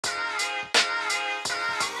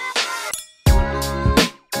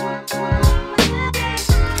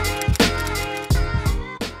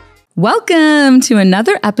Welcome to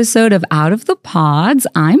another episode of Out of the Pods.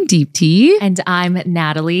 I'm Deepti. And I'm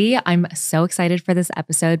Natalie. I'm so excited for this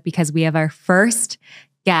episode because we have our first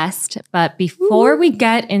guest. But before we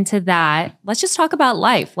get into that, let's just talk about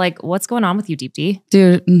life. Like, what's going on with you, Deepti?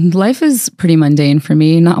 Dude, life is pretty mundane for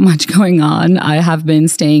me. Not much going on. I have been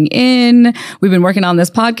staying in. We've been working on this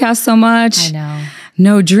podcast so much. I know.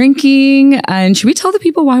 No drinking. And should we tell the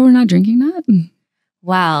people why we're not drinking that?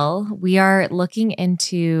 Well, we are looking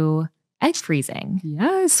into egg freezing.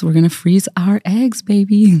 Yes, we're going to freeze our eggs,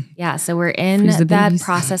 baby. Yeah, so we're in that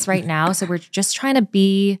process right now. So we're just trying to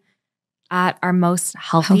be at our most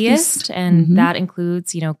healthiest. And that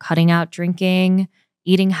includes, cutting out drinking,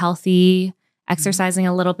 eating healthy, exercising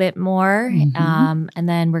a little bit more. And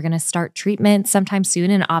then we're going to start treatment sometime soon.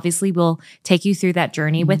 And obviously we'll take you through that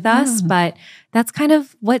journey with us. But that's kind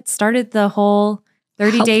of what started the whole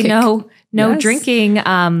 30-day no drinking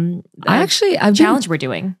challenge we're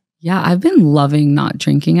doing. Yeah, I've been loving not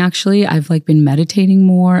drinking, actually. I've been meditating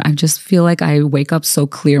more. I just feel like I wake up so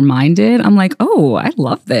clear-minded. I'm like, oh, I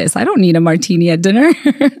love this. I don't need a martini at dinner.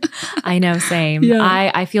 I know, same.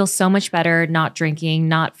 Yeah. I feel so much better not drinking,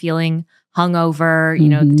 not feeling hungover,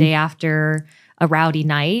 the day after a rowdy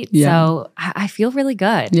night. Yeah. So I feel really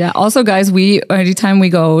good. Yeah. Also, guys, anytime we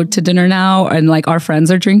go to dinner now and our friends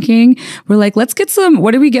are drinking, we're like, let's get some,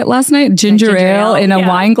 what did we get last night? Ginger ale in a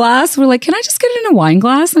wine glass. We're like, can I just get it in a wine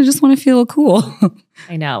glass? I just want to feel cool.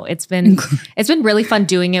 I know. It's been really fun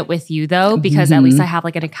doing it with you though, because at least I have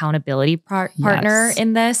an accountability partner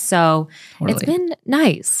in this. So It's been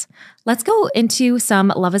nice. Let's go into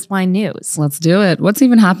some Love is Blind news. Let's do it. What's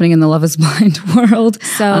even happening in the Love is Blind world?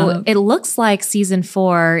 So it looks like season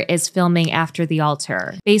 4 is filming after the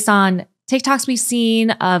altar. Based on TikToks we've seen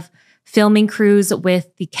of filming crews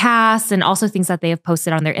with the cast and also things that they have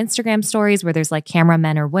posted on their Instagram stories where there's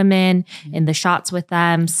cameramen or women in the shots with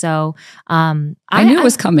them. So I knew it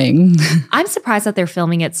was coming. I'm surprised that they're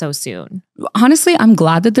filming it so soon. Honestly, I'm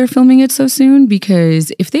glad that they're filming it so soon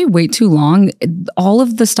because if they wait too long, all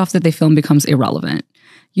of the stuff that they film becomes irrelevant.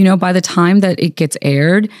 By the time that it gets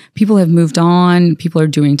aired, people have moved on, people are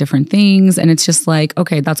doing different things, and it's just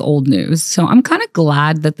okay, that's old news. So I'm kind of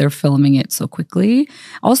glad that they're filming it so quickly.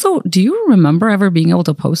 Also, do you remember ever being able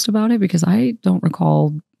to post about it? Because I don't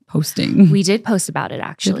recall posting. We did post about it,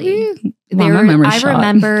 actually. Wow, my memory's shot. I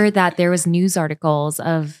remember that there was news articles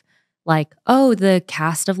of the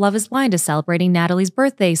cast of Love is Blind is celebrating Natalie's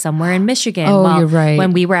birthday somewhere in Michigan. You're right.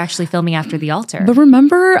 When we were actually filming after the altar. But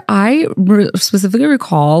remember, I specifically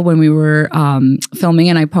recall when we were filming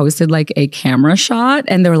and I posted a camera shot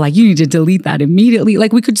and they were like, you need to delete that immediately.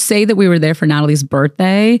 We could say that we were there for Natalie's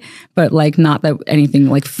birthday, but not that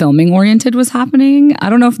anything filming oriented was happening. I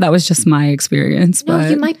don't know if that was just my experience. No,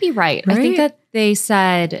 you might be right. I think that they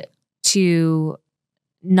said to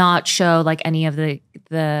not show any of the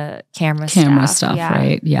camera stuff,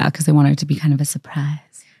 right? Yeah, because they wanted it to be kind of a surprise.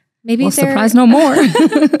 Maybe surprise no more.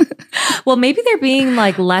 Well, maybe they're being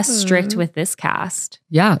less strict with this cast.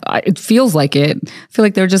 Yeah, it feels like it. I feel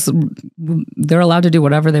like they're allowed to do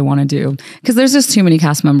whatever they want to do because there's just too many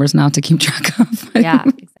cast members now to keep track of. Yeah.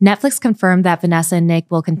 Netflix confirmed that Vanessa and Nick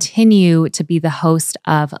will continue to be the host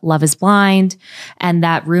of Love is Blind and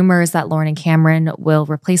that rumors that Lauren and Cameron will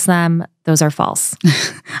replace them, those are false.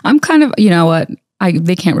 I'm kind of,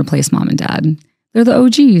 they can't replace mom and dad. They're the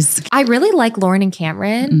OGs. I really like Lauren and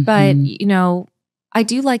Cameron, but I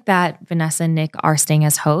do like that Vanessa and Nick are staying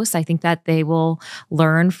as hosts. I think that they will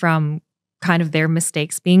learn from kind of their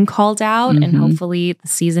mistakes being called out and hopefully the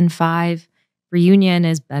season 5 reunion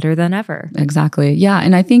is better than ever. Exactly. Yeah.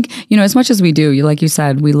 And I think, as much as we do, like you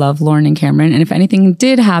said, we love Lauren and Cameron. And if anything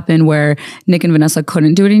did happen where Nick and Vanessa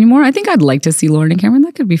couldn't do it anymore, I think I'd like to see Lauren and Cameron.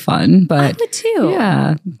 That could be fun. But I would too.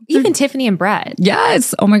 Yeah. Even Tiffany and Brett.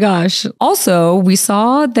 Yes. Oh my gosh. Also, we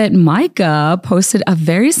saw that Micah posted a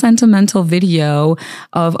very sentimental video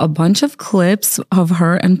of a bunch of clips of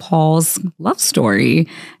her and Paul's love story.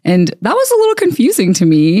 And that was a little confusing to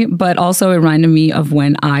me, but also it reminded me of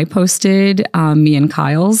when I posted me and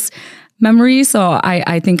Kyle's memory. So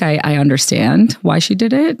I think I understand why she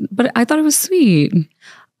did it, but I thought it was sweet.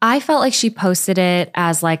 I felt like she posted it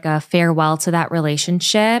as a farewell to that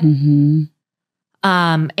relationship.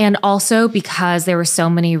 And also because there were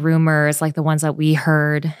so many rumors, the ones that we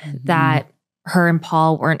heard, that her and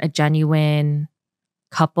Paul weren't a genuine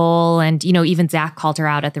couple. And, even Zach called her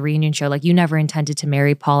out at the reunion show, like, you never intended to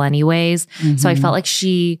marry Paul anyways. So I felt like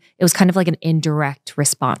it was kind of like an indirect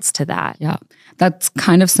response to that. Yeah. That's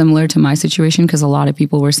kind of similar to my situation because a lot of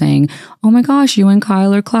people were saying, oh my gosh, you and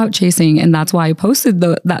Kyle are clout chasing. And that's why I posted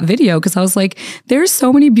that video because I was like, there's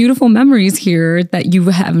so many beautiful memories here that you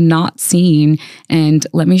have not seen. And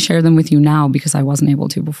let me share them with you now because I wasn't able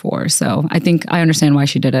to before. So I think I understand why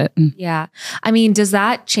she did it. Yeah. I mean, does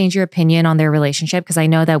that change your opinion on their relationship? Because I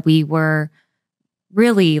know that we were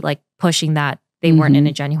really like pushing that they weren't in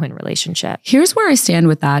a genuine relationship. Here's where I stand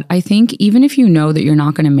with that. I think even if you know that you're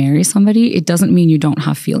not going to marry somebody, it doesn't mean you don't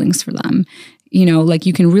have feelings for them. Like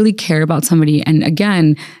you can really care about somebody. And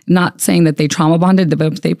again, not saying that they trauma bonded,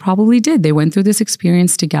 but they probably did. They went through this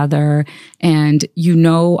experience together. And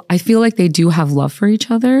I feel like they do have love for each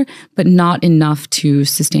other, but not enough to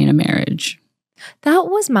sustain a marriage. That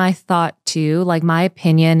was my thought too. Like my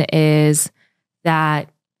opinion is that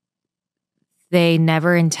they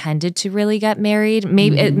never intended to really get married.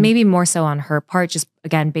 Maybe more so on her part, just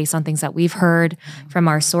again, based on things that we've heard from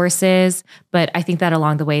our sources. But I think that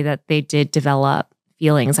along the way that they did develop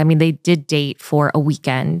feelings. I mean, they did date for a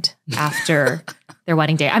weekend after their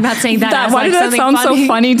wedding day. I'm not saying that. Why did that sound so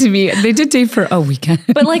funny to me? They did date for a weekend.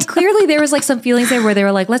 But like clearly there was like some feelings there where they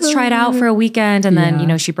were like, let's try it out for a weekend. And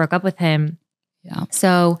then, she broke up with him. Yeah.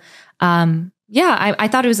 So, I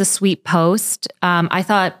thought it was a sweet post. I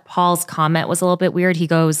thought Paul's comment was a little bit weird. He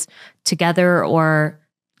goes, together or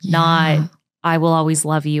not, I will always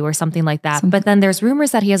love you or something like that. But then there's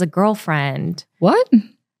rumors that he has a girlfriend. What?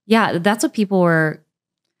 Yeah, that's what people were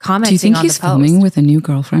commenting on. Do you think he's filming with a new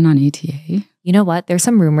girlfriend on ATA? You know what? There's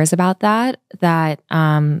some rumors about that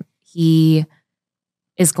he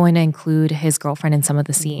is going to include his girlfriend in some of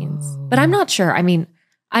the scenes. Whoa. But I'm not sure. I mean,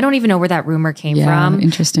 I don't even know where that rumor came from.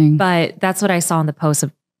 Interesting. But that's what I saw in the post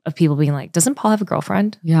of people being like, doesn't Paul have a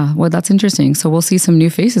girlfriend? Yeah, well, that's interesting. So we'll see some new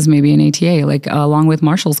faces maybe in ATA, like along with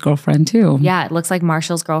Marshall's girlfriend too. Yeah, it looks like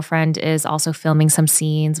Marshall's girlfriend is also filming some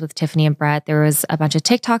scenes with Tiffany and Brett. There was a bunch of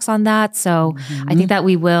TikToks on that. So I think that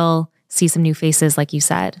we will see some new faces like you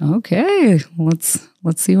said. Okay, let's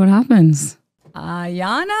see what happens.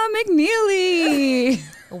 Iyanna McNeely.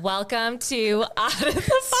 Welcome to Out of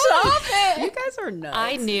the Stop it. You guys are nuts.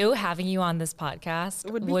 I knew having you on this podcast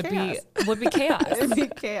would be chaos. It'd be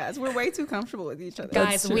chaos. We're way too comfortable with each other.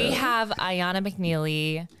 Guys, we have Iyanna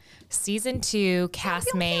McNeely, season 2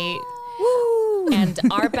 castmate, and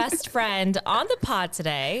our best friend on the pod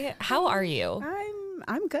today. How are you?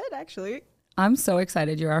 I'm good, actually. I'm so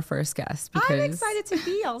excited you're our first guest. I'm excited to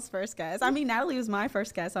be y'all's first guest. I mean, Natalie was my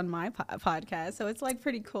first guest on my podcast, so it's like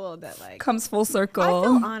pretty cool that like comes full circle. I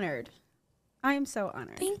feel honored. I am so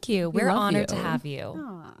honored. Thank you. We're honored to have you.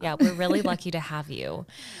 Aww. Yeah, we're really lucky to have you.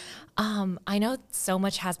 I know so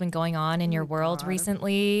much has been going on in your world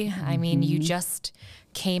recently. I mean, you just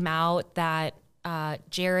came out that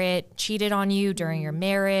Jarrett cheated on you during your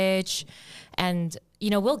marriage, and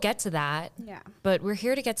we'll get to that. Yeah. But we're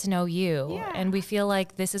here to get to know you. Yeah. And we feel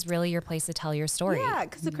like this is really your place to tell your story. Yeah,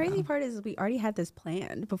 because the crazy part is we already had this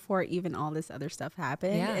planned before even all this other stuff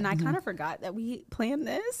happened. Yeah. And I kind of forgot that we planned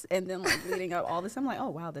this. And then like leading up all this, I'm like, oh,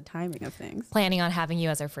 wow, the timing of things. Planning on having you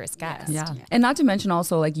as our first guest. Yeah. And not to mention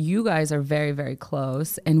also like you guys are very, very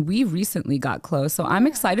close. And we recently got close. So I'm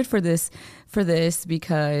excited for this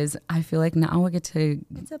because I feel like now I get to.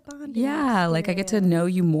 It's a bonding. Yeah. Like I get to know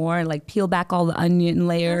you more, like peel back all the onion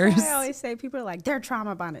layers. I always say people are like, they're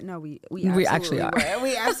trauma bonded. No, we actually are.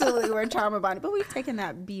 We absolutely were trauma bonded, but we've taken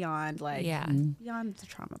that beyond beyond the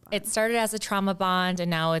trauma bond. It started as a trauma bond and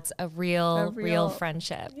now it's a real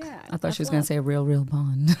friendship. Yeah. I thought she was going to say a real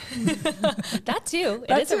bond. That too.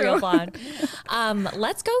 It is a real bond.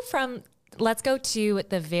 Let's go to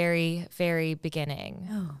the very, very beginning.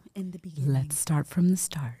 Oh, in the beginning. Let's start from the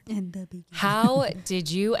start. In the beginning. How did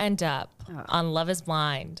you end up on Love is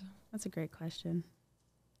Blind? That's a great question.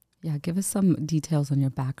 Yeah, give us some details on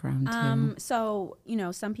your background too. So,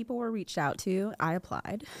 some people were reached out to. I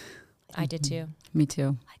applied. I did too. Me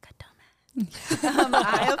too. Like a dumbass.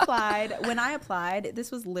 I applied. When I applied,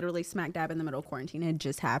 this was literally smack dab in the middle of quarantine. It had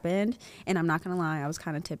just happened. And I'm not going to lie, I was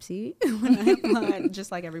kind of tipsy when I applied, just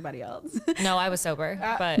like everybody else. No, I was sober.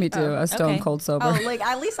 But me too. I was stone cold sober. Oh, like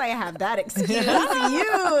at least I have that excuse.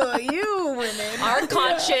 you women.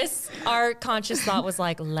 Our conscious thought was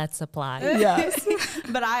like, let's apply. Yes.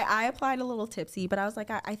 But I applied a little tipsy, but I was like,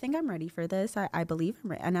 I think I'm ready for this. I believe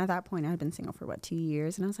I'm ready. And at that point, I had been single for 2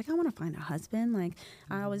 years. And I was like, I want to find a husband. Like,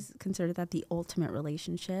 I always considered that the ultimate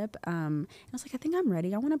relationship. And I was like, I think I'm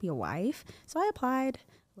ready. I want to be a wife. So I applied.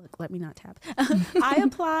 look, let me not tap. I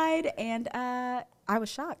applied, and I was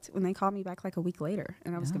shocked when they called me back like a week later,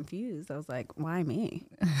 and I was confused. I was like, why me?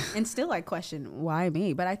 And still like question, why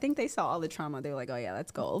me? But I think they saw all the trauma. They were like, oh yeah,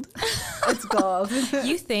 that's gold. It's gold.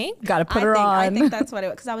 You think? Got to put her on. I think that's what it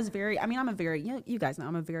was. Because I was I'm a very, you guys know,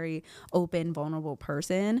 I'm a very open, vulnerable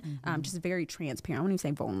person. Just very transparent. I wouldn't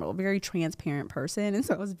even say vulnerable, very transparent person. And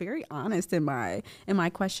so I was very honest in my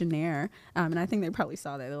questionnaire. And I think they probably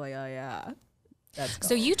saw that. They're like, oh yeah.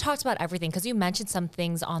 So you talked about everything, because you mentioned some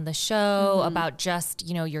things on the show about just,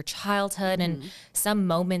 your childhood and some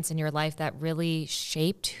moments in your life that really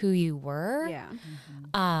shaped who you were. Yeah.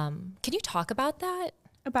 Can you talk about that?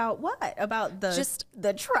 About what? About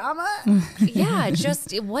the trauma? Yeah,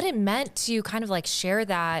 just what it meant to kind of like share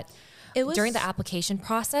that during the application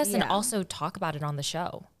process and also talk about it on the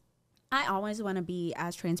show. I always want to be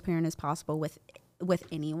as transparent as possible with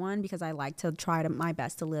anyone, because I like to try my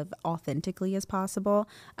best to live authentically as possible.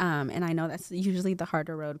 And I know that's usually the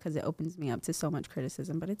harder road because it opens me up to so much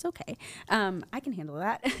criticism, but it's okay. I can handle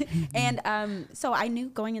that. And so I knew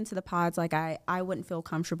going into the pods, like I wouldn't feel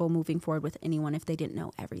comfortable moving forward with anyone if they didn't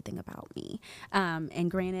know everything about me.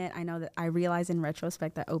 And granted, I know that I realize in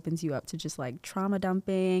retrospect that opens you up to just like trauma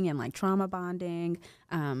dumping and like trauma bonding.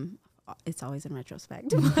 It's always in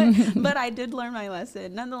retrospect, but I did learn my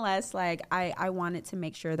lesson. Nonetheless, like I wanted to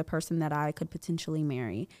make sure the person that I could potentially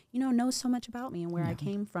marry, knows so much about me and where I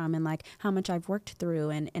came from and like how much I've worked through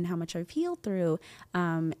and how much I've healed through.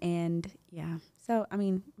 And yeah, so, I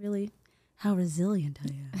mean, really how resilient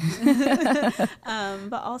I am.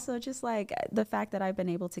 But also just like the fact that I've been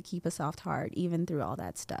able to keep a soft heart even through all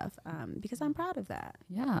that stuff, because I'm proud of that.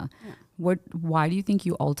 Yeah. Why do you think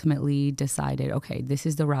you ultimately decided, okay, this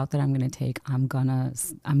is the route that I'm going to take. I'm gonna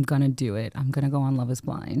do it. I'm going to go on Love is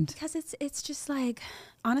Blind? Because it's just like,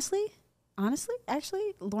 honestly,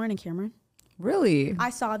 actually, Lauren and Cameron. Really? I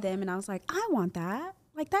saw them and I was like, I want that.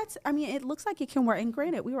 Like it looks like it can work. And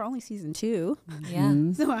granted, we were only season 2.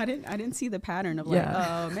 Yeah. So I didn't see the pattern of like,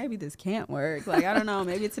 oh, maybe this can't work. Like, I don't know,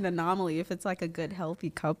 maybe it's an anomaly if it's like a good,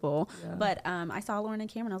 healthy couple. Yeah. But I saw Lauren and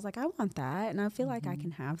Cameron. I was like, I want that. And I feel like I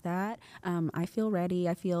can have that. I feel ready.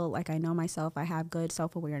 I feel like I know myself. I have good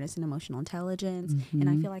self-awareness and emotional intelligence. And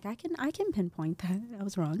I feel like I can pinpoint that. I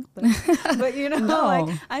was wrong. But No.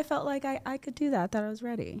 like I felt like I could do that I was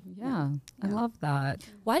ready. Yeah. I love that.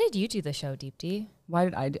 Why did you do the show, Deepti? Why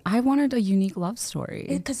did I wanted a unique love story.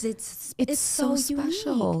 Because it's so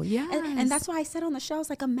special. Yeah. And that's why I said on the show, I was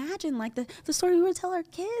like, imagine like the story we would tell our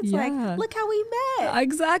kids. Like, look how we met.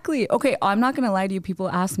 Exactly. Okay, I'm not going to lie to you. People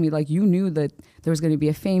ask me, like, you knew that there was going to be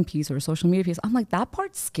a fame piece or a social media piece. I'm like, that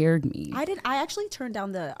part scared me. I actually turned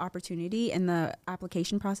down the opportunity in the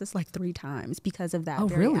application process like 3 times because of that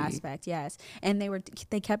really? aspect. Yes. And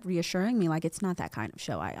they kept reassuring me, like, it's not that kind of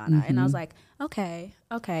show, Iyanna. And I was like, okay.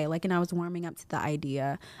 Like, and I was warming up to the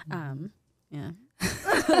idea. Yeah.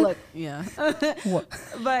 Look, yeah.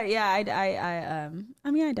 But yeah,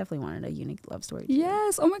 I mean, I definitely wanted a unique love story too.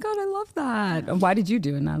 Yes. Oh my God, I love that. Yeah. Why did you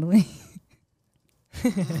do it, Natalie?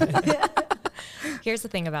 Here's the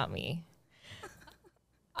thing about me.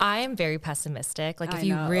 I am very pessimistic. Like, if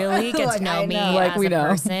you really get to know me as a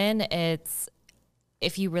person,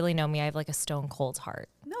 if you really know me, I have like a stone cold heart.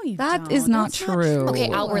 No, you don't. That is not true. Okay,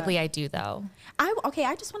 outwardly I do though.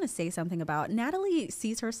 I just want to say something about Natalie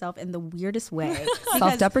sees herself in the weirdest way.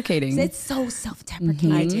 Self-deprecating. It's so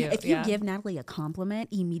self-deprecating. I do. If you give Natalie a compliment,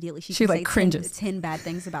 immediately she like say cringes. 10 bad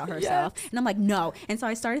things about herself. And I'm like, no. And so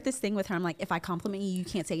I started this thing with her. I'm like, if I compliment you, you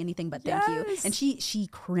can't say anything but thank you. And she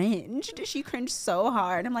cringed. She cringed so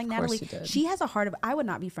hard. I'm like, Natalie, she has a heart of, I would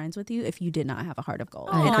not be friends with you if you did not have a heart of gold.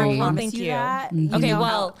 I agree. I promise thank you. That. Okay,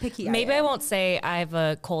 well, maybe I won't say I have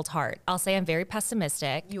a cold heart. I'll say I'm very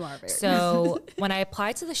pessimistic. You are very. So when I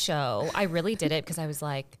applied to the show, I really did it because I was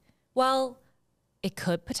like, well, it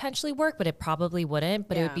could potentially work, but it probably wouldn't.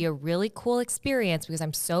 But it would be a really cool experience because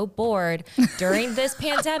I'm so bored during this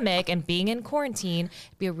pandemic and being in quarantine.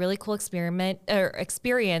 It'd be a really cool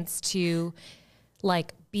experience to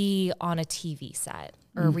like be on a TV set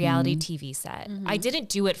or a reality TV set. I didn't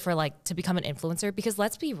do it for like to become an influencer because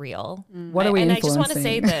let's be real. What are we And influencing? I just want to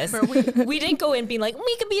say this. we didn't go in being like,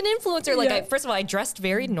 we could be an influencer. Like, first of all, I dressed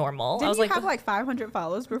very normal. Didn't I was you like, have like 500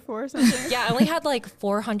 followers before or something? yeah, I only had like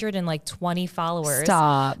 420 followers.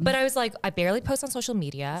 Stop. But I was like, I barely post on social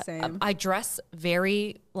media. Same. I dress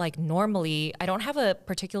very like normally. I don't have a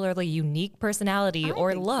particularly unique personality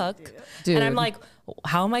or look. Dude. And I'm like,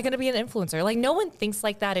 how am I going to be an influencer? Like, no one thinks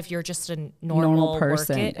like that if you're just a normal person.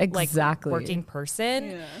 Like, working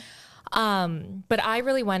person. Yeah. But I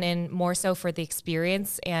really went in more so for the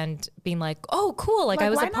experience and being like, oh, cool. Like I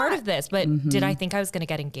was a part of this. But did I think I was going to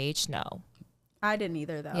get engaged? No. I didn't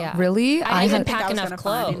either, though. Yeah. Really? I didn't pack enough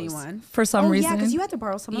clothes. For some reason. Yeah, because you had to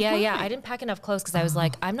borrow some of mine. Yeah. I didn't pack enough clothes because I was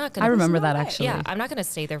like, I'm not going to. I remember that actually. Yeah, I'm not going to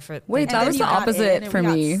stay there for. Wait, that was the opposite for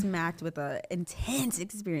me. Got smacked with an intense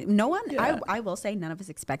experience. No one, I will say, none of us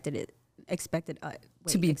expected it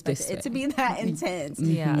to be that intense.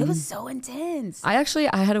 Yeah, it was so intense.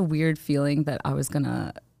 I had a weird feeling that I was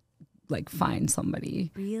gonna like find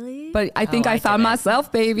somebody. Really? But I think I found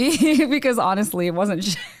myself, baby, because honestly, it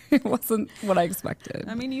wasn't what I expected.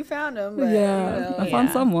 I mean, you found him. But, I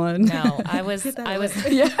found someone. No, I was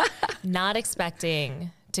not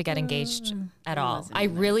expecting to get engaged at all. I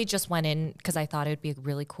really just went in because I thought it would be a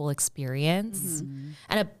really cool experience.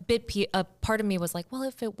 And a part of me was like, well,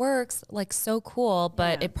 if it works, like so cool,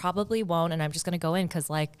 but it probably won't. And I'm just going to go in because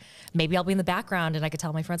like maybe I'll be in the background and I could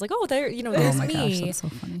tell my friends like, oh, there's me. Gosh, that's so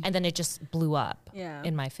funny. And then it just blew up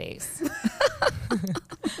in my face.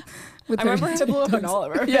 I remember it blew up in all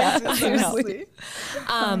of our faces. Yeah, seriously.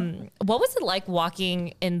 What was it like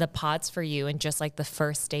walking in the pods for you and just like the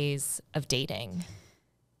first days of dating?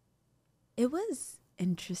 It was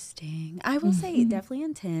interesting. I will say definitely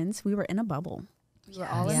intense. We were in a bubble. We were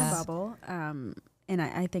all in a bubble. And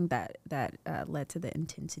I think that led to the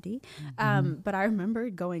intensity. But I remember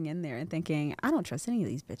going in there and thinking, I don't trust any of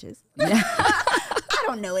these bitches. I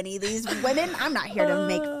don't know any of these women. I'm not here to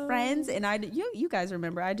make friends. And you guys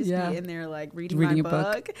remember, I just be in there like reading my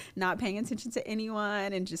book, not paying attention to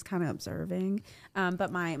anyone and just kind of observing.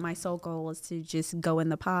 But my sole goal was to just go in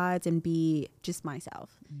the pods and be just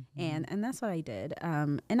myself. And that's what I did.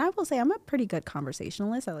 And I will say I'm a pretty good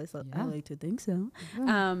conversationalist. I like to think so.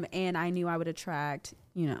 And I knew I would attract,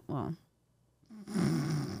 I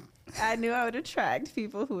knew I would attract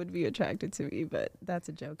people who would be attracted to me, but that's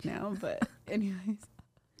a joke now. But anyways.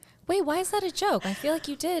 Wait, why is that a joke? I feel like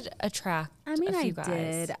you did attract a few guys.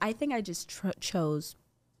 Did. I think I just chose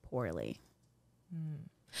poorly.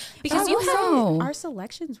 Because our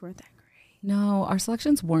selections weren't that great. No, our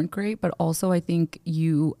selections weren't great, but also I think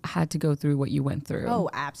you had to go through what you went through. Oh,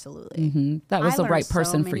 absolutely. That was the right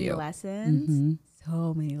person for you.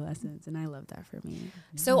 So many lessons, and I love that for me.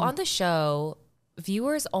 So on the show,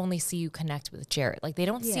 viewers only see you connect with Jarrett. Like they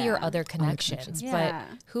don't see your other connections. But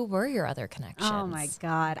who were your other connections? Oh my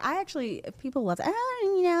God. People love,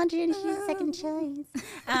 Jarrett, she's a second choice.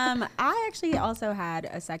 I actually also had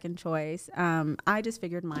a second choice. I just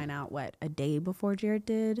figured mine out, a day before Jarrett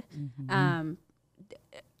did. I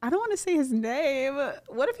don't want to say his name.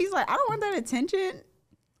 What if he's like, I don't want that attention?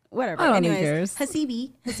 Whatever. Anyways,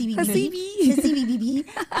 Hasibi.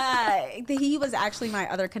 He was actually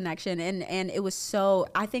my other connection, and it was so.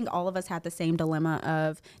 I think all of us had the same dilemma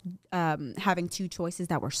of having two choices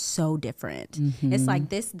that were so different. It's like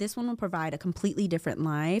this one will provide a completely different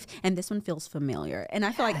life, and this one feels familiar. And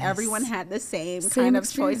I feel like everyone had the same kind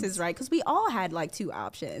of choices, right? Because we all had like two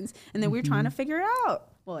options, and then we were trying to figure it out.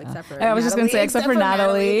 Well, except for I was just gonna say, except for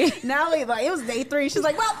Natalie. Natalie, like it was day 3. She's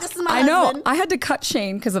like, "Well, this is my husband." I had to cut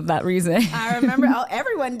Shane because of that reason. I remember. Oh,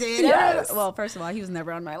 everyone did. Yes. Well, first of all, he was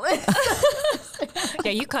never on my list.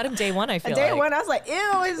 Yeah, you cut him day 1. I feel day 1, I was like,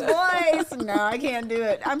 "Ew, his voice." No, I can't do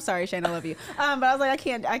it. I'm sorry, Shane. I love you. But I was like, I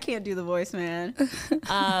can't do the voice, man.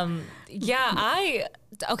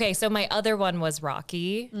 Okay. So my other one was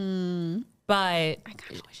Rocky, but I kind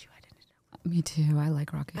of wish you. Me too. I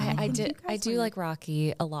like Rocky. I do like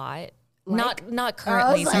Rocky a lot. Not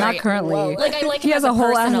currently. Not currently. Like I like he him has as a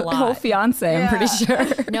whole fiance. I'm pretty sure.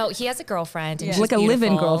 No, he has a girlfriend. And like a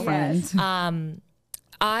live-in girlfriend. Yes.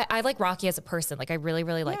 I like Rocky as a person. Like I really,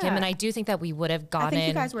 really like him, and I do think that we would have gotten. I think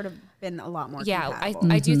you guys would have been a lot more. Yeah,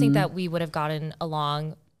 I do think that we would have gotten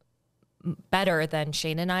along better than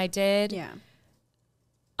Shane and I did. Yeah.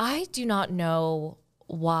 I do not know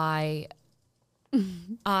why.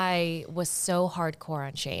 I was so hardcore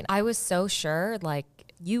on Shane. I was so sure, like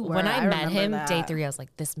you were. When I met him day 3, I was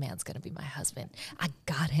like, "This man's gonna be my husband." I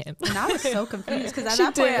got him, and I was so confused because at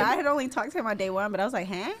that point I had only talked to him on day 1, but I was like,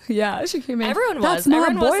 "Huh?" Yeah, she came in. Everyone was like,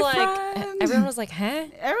 "Huh?"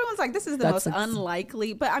 Everyone's like, "This is the most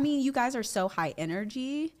unlikely." But I mean, you guys are so high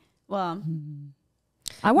energy. Well.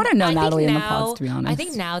 I want to know Natalie in the pods, to be honest. I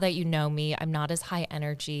think now that you know me, I'm not as high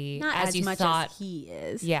energy as you thought. As he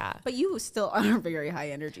is. Yeah. But you still are very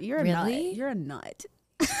high energy. You're a nut. You're a nut.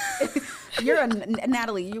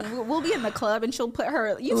 Natalie. We'll be in the club and she'll put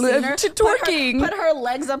her. You've seen her twerking. Put her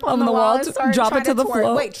legs up on the wall. Drop it to the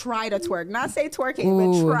floor. Wait, try to twerk. Not say twerking,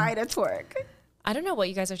 but try to twerk. I don't know what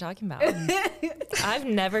you guys are talking about. I've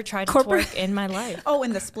never tried to twerk in my life. Oh,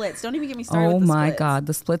 and the splits. Don't even get me started with the my splits. God.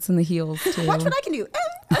 The splits and the heels, too. Watch what I can do.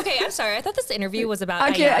 Okay, I'm sorry. I thought this interview was about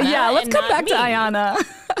Iyanna. Yeah, let's come back to Iyanna.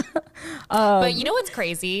 But you know what's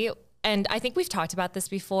crazy? And I think we've talked about this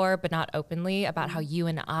before, but not openly, about how you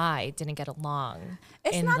and I didn't get along.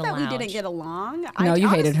 It's not that we didn't get along. No, you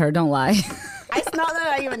hated her. Don't lie. It's not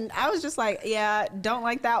that I was just like, yeah, don't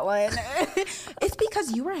like that one. It's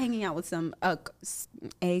because you were hanging out with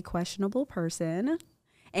a questionable person.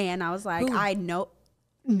 And I was like, ooh. I know.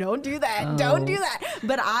 Don't do that. Oh. Don't do that.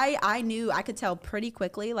 But I knew, I could tell pretty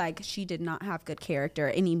quickly, like, she did not have good character.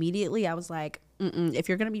 And immediately I was like, if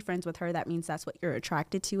you're going to be friends with her, that means that's what you're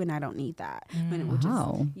attracted to. And I don't need that.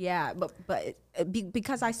 Wow. Yeah. But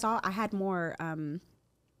because I had more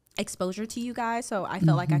exposure to you guys, so I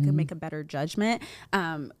felt like I could make a better judgment.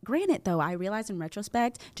 Granted, though, I realized in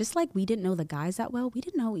retrospect, just like we didn't know the guys that well, we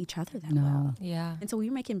didn't know each other that well. Yeah. And so we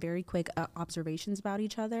were making very quick observations about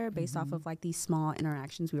each other based off of like these small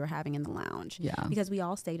interactions we were having in the lounge. Yeah. Because we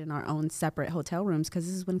all stayed in our own separate hotel rooms because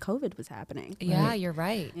this is when COVID was happening. Yeah, right? You're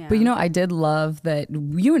right. Yeah. But I did love that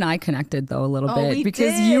you and I connected though a little bit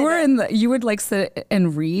because did. you would like sit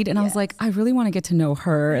and read, and I was like, I really want to get to know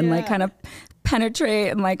her and like kind of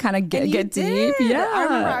penetrate and like kind of get deep. Yeah, I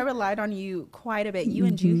remember I relied on you quite a bit. You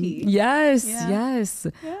and Juhi. Yes.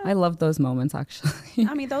 Yeah. I love those moments actually.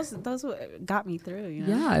 I mean, those got me through.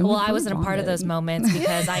 Yeah. Well, I wasn't a part of those moments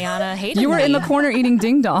because Iyanna hated me. You were in the corner eating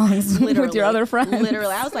ding dongs with your other friends.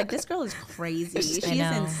 Literally, I was like, this girl is crazy. She's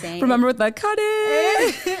insane. Remember with the cut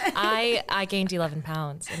it? I gained 11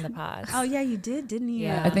 pounds in the past. Oh yeah, you did, didn't you?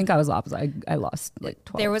 Yeah. I think I was opposite. I lost like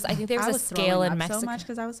 12. I think there was a scale in Mexico. So much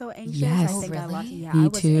because I was so anxious. Yes. I think really? I lost. Yeah, Me I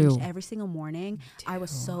was too. anxious every single morning. I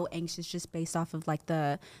was so anxious just based off of like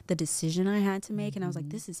the decision I had to make, and I was like,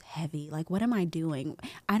 this is heavy. Like, what am I doing?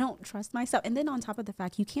 I don't trust myself. And then on top of the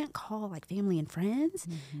fact, you can't call like family and friends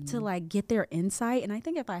to like get their insight. And I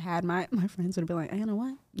think if I had my friends would have been like, you know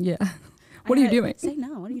what? Yeah. What are you doing? Say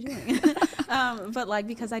no. What are you doing? But like,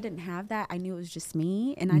 because I didn't have that, I knew it was just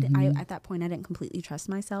me. And I at that point, I didn't completely trust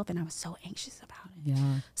myself, and I was so anxious about it.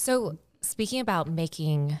 Yeah. So speaking about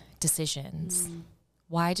making decisions,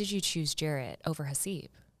 why did you choose Jarrett over Hasib?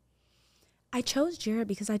 I chose Jarrett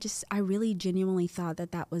because I really genuinely thought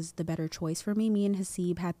that was the better choice for me. Me and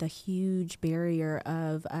Hasib had the huge barrier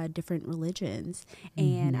of different religions.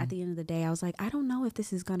 And at the end of the day, I was like, I don't know if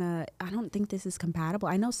this is I don't think this is compatible.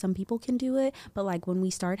 I know some people can do it, but like when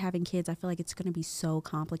we start having kids, I feel like it's going to be so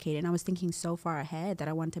complicated. And I was thinking so far ahead that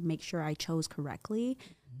I wanted to make sure I chose correctly.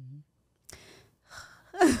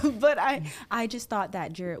 But I just thought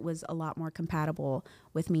that Jarrett was a lot more compatible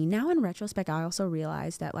with me. Now in retrospect, I also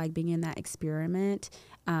realized that like being in that experiment,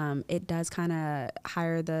 it does kind of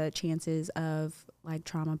higher the chances of like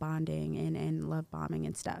trauma bonding and love bombing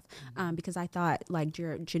and stuff. Because I thought like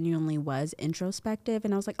Jarrett genuinely was introspective,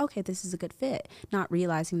 and I was like, okay, this is a good fit. Not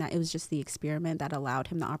realizing that it was just the experiment that allowed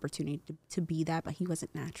him the opportunity to be that, but he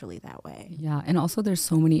wasn't naturally that way. Yeah, and also there's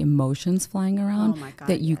so many emotions flying around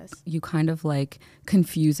that you kind of like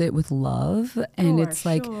confuse it with love, and it's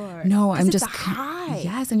like, no, I'm just high.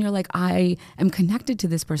 Yes, and you're like, I am connected to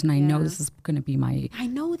this person. I know this is going to be my I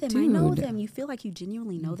know them. dude. I know them. You feel like you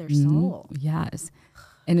genuinely know their soul. Yes.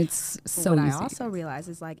 And it's so what easy. I also realize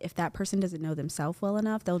is like if that person doesn't know themselves well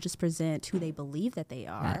enough, they'll just present who they believe that they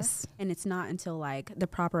are. Yes. And it's not until like the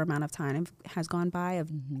proper amount of time has gone by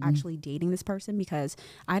of actually dating this person, because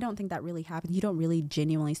I don't think that really happens. You don't really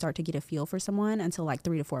genuinely start to get a feel for someone until like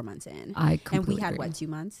 3 to 4 months in. And we had agree. 2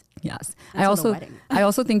 months? Yes. Until I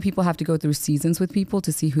also think people have to go through seasons with people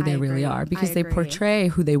to see who they really are, because they portray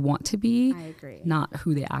who they want to be, not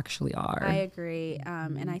who they actually are. I agree.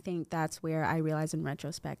 And I think that's where I realized in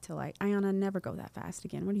retrospect to like, Iyanna, never go that fast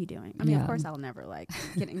again. What are you doing? I mean, of course I'll never like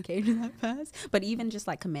get engaged that fast, but even just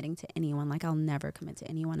like committing to anyone, like I'll never commit to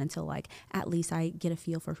anyone until like at least I get a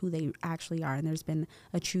feel for who they actually are, and there's been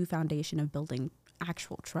a true foundation of building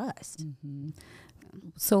actual trust.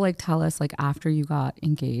 So like tell us, like after you got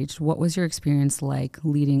engaged, what was your experience like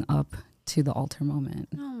leading up to the altar moment?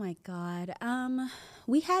 Oh my God.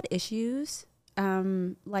 We had issues.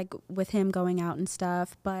 Like with him going out and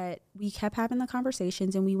stuff, but we kept having the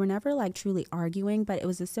conversations, and we were never like truly arguing, but it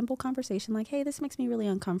was a simple conversation like, hey, this makes me really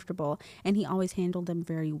uncomfortable. And he always handled them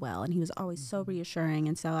very well, and he was always so reassuring.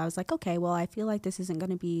 And so I was like, okay, well, I feel like this isn't going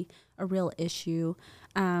to be a real issue.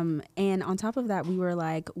 And on top of that, we were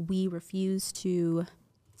like, we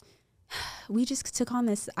just took on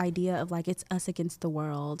this idea of like it's us against the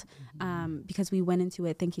world, because we went into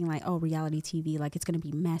it thinking like, oh, reality TV, like it's going to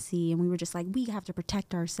be messy, and we were just like, we have to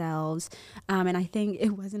protect ourselves. And I think it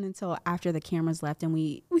wasn't until after the cameras left and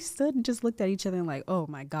we stood and just looked at each other and like, oh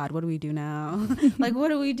my God, what do we do now? Like, what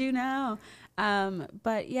do we do now?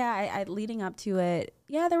 But yeah, I leading up to it,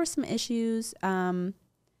 yeah, there were some issues.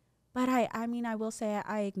 But I mean, I will say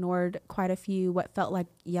I ignored quite a few what felt like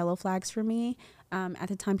yellow flags for me. at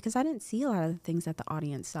the time, because I didn't see a lot of the things that the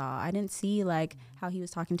audience saw. I didn't see like how he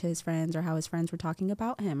was talking to his friends or how his friends were talking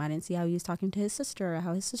about him. I didn't see how he was talking to his sister or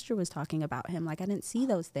how his sister was talking about him. Like I didn't see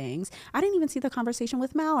those things. I didn't even see the conversation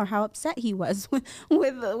with Mal or how upset he was with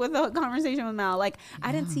the conversation with Mal. Like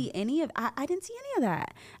I didn't see any of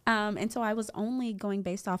that. And so I was only going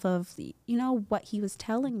based off of what he was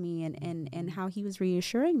telling me and how he was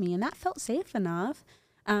reassuring me, and that felt safe enough.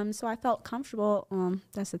 So I felt comfortable.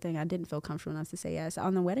 That's the thing. I didn't feel comfortable enough to say yes.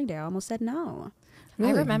 On the wedding day, I almost said no.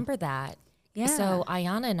 Really? I remember that. Yeah. So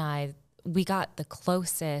Iyanna and I, we got the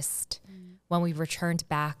closest when we returned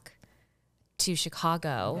back to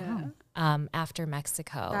Chicago after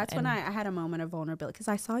Mexico. That's when I had a moment of vulnerability, because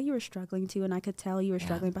I saw you were struggling too, and I could tell you were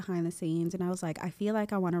struggling behind the scenes. And I was like, I feel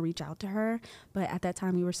like I want to reach out to her, but at that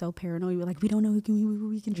time you were so paranoid. You were like, we don't know who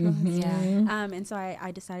we can trust. And so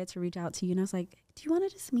I decided to reach out to you, and I was like, do you want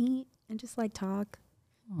to just meet and just like talk?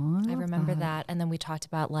 I remember that. And then we talked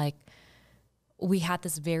about like, we had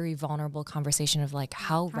this very vulnerable conversation of like,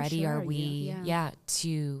 how ready are we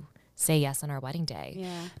to say yes on our wedding day?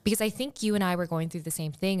 Yeah. Because I think you and I were going through the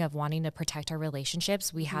same thing of wanting to protect our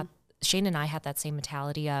relationships. We had, Shane and I had that same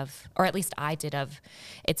mentality of, or at least I did, of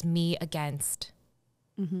it's me against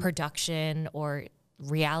production or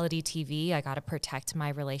reality TV. I got to protect my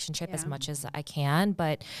relationship as much as I can.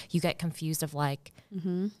 But you get confused of like,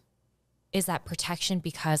 is that protection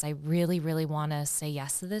because I really, really want to say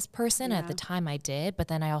yes to this person? At the time I did, but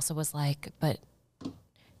then I also was like, but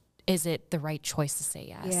is it the right choice to say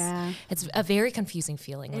yes? Yeah. It's a very confusing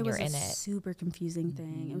feeling when you're in it. It was a super confusing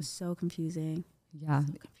thing. It was so confusing. Yeah. So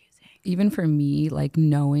confusing. Even for me, like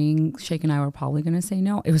knowing Shake and I were probably going to say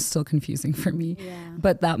no, it was still confusing for me. Yeah.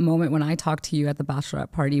 But that moment when I talked to you at the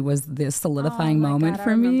bachelorette party was this solidifying moment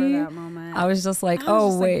for me. I remember that moment. I was just like, wait.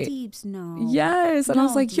 Like, Deeps, no. Yes. And I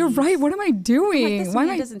was like, Deeps. You're right. What am I doing? Like, this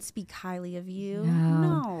man doesn't speak highly of you. Yeah.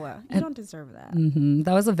 No, you don't deserve that.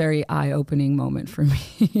 That was a very eye-opening moment for me.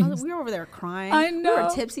 We were over there crying. I know. We were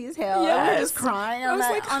tipsy as hell. Yes. We were just crying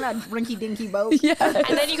on a rinky-dinky boat. Yes.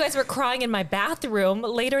 And then you guys were crying in my bathroom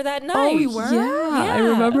later that night. Oh, we were? Yeah, I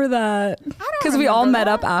remember that. Because we all met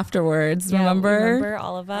up afterwards, remember?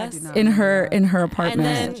 All of us? In her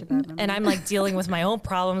apartment. And I'm like dealing with my own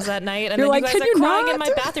problems that night. And then you guys are crying in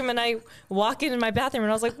my bathroom, and I walk in my bathroom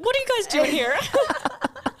and I was like, what are you guys doing here?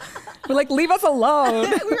 We're like, leave us alone.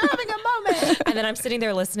 We were having a moment. And then I'm sitting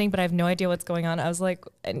there listening, but I have no idea what's going on. I was like,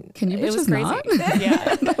 can you it was crazy.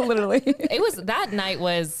 Yeah. Literally. It was, that night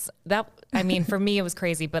was that, I mean, for me, it was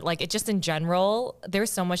crazy, but like it just in general, there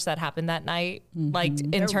was so much that happened that night. Like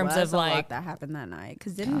in terms of like. A lot that happened that night.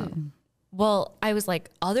 Cause well, I was like,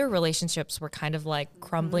 other relationships were kind of like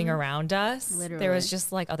crumbling around us. Literally. There was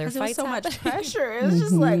just like other fights. There was so much pressure. It was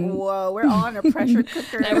just like, whoa, we're all in a pressure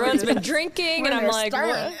cooker. Everyone's been drinking, and I'm like, so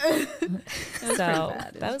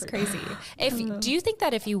that was crazy. Do you think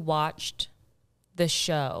that if you watched the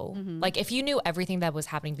show, like if you knew everything that was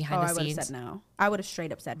happening behind the scenes, I would have said no. I would have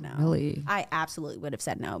straight up said no. Really? I absolutely would have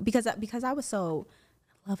said no because I was so.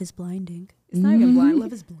 Love is blinding. It's not even blind.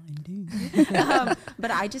 Love is blinding.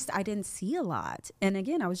 But I didn't see a lot. And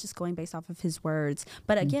again, I was just going based off of his words.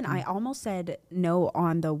 But again, I almost said no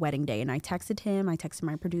on the wedding day. And I texted him. I texted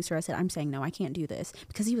my producer. I said, I'm saying no, I can't do this.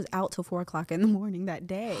 Because he was out till 4 o'clock in the morning that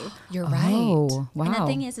day. You're right. Oh, wow. And the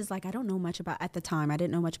thing is like, I don't know much about, at the time, I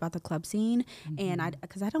didn't know much about the club scene. And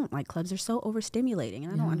because I don't like clubs. They're so overstimulating.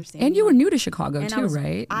 And I don't understand. And you were new to Chicago too,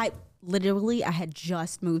 right? I had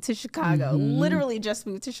just moved to Chicago, literally just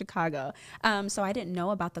moved to Chicago. So I didn't know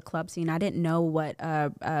about the club scene. I didn't know what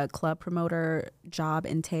a club promoter job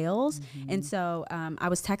entails. And so I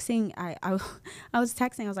was texting, I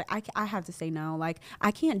was like, I have to say no. Like, I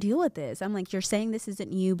can't deal with this. I'm like, you're saying this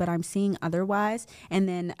isn't you, but I'm seeing otherwise. And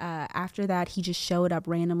then after that, he just showed up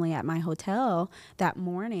randomly at my hotel that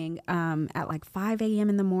morning at like 5 a.m.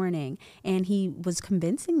 in the morning. And he was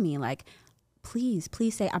convincing me like, please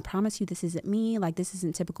say, I promise you this isn't me. Like, this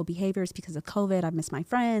isn't typical behaviors because of COVID. I've missed my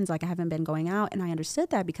friends. Like, I haven't been going out. And I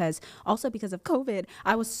understood that because of COVID,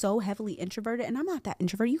 I was so heavily introverted. And I'm not that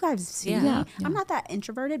introverted. You guys see me. Yeah. I'm not that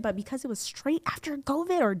introverted. But because it was straight after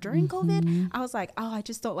COVID or during COVID, I was like, oh, I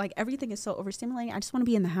just don't like, everything is so overstimulating. I just want to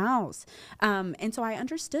be in the house. And so I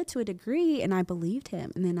understood to a degree and I believed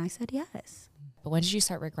him. And then I said yes. But when did you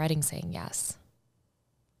start regretting saying yes?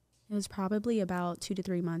 It was probably about 2 to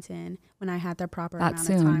 3 months in when I had the proper amount of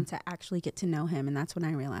time to actually get to know him. And that's when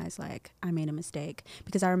I realized like I made a mistake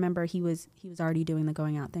because I remember he was already doing the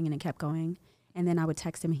going out thing and it kept going. And then I would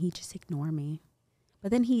text him and he'd just ignore me.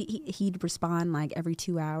 But then he'd respond like every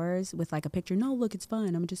 2 hours with like a picture. No, look, it's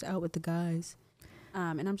fine. I'm just out with the guys.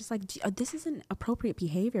 And I'm just like, this isn't appropriate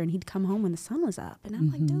behavior. And he'd come home when the sun was up. And I'm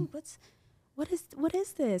like, dude, what's what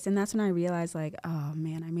is this? And that's when I realized, like, oh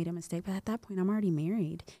man, I made a mistake. But at that point, I'm already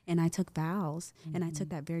married, and I took vows, and I took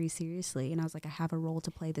that very seriously. And I was like, I have a role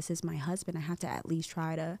to play. This is my husband. I have to at least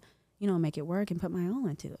try to, make it work and put my all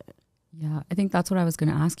into it. Yeah, I think that's what I was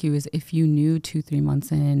going to ask you, is if you knew 2-3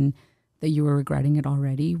 months in that you were regretting it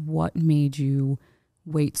already, what made you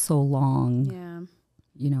wait so long? Yeah.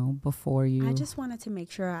 Before you... I just wanted to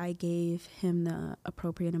make sure I gave him the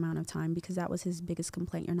appropriate amount of time, because that was his biggest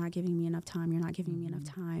complaint. You're not giving me enough time. You're not giving me enough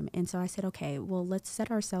time. And so I said, okay, well, let's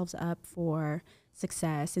set ourselves up for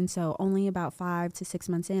success. And so only about 5 to 6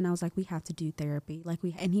 months in, I was like, we have to do therapy.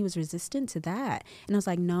 And he was resistant to that. And I was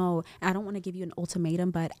like, no, I don't want to give you an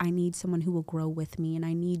ultimatum, but I need someone who will grow with me, and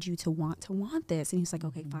I need you to want this. And he was like,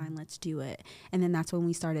 okay, fine, let's do it. And then that's when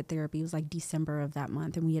we started therapy. It was like December of that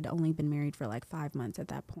month, and we had only been married for like 5 months at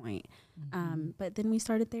that point. But then we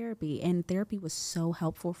started therapy, and therapy was so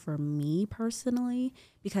helpful for me personally,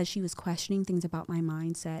 because she was questioning things about my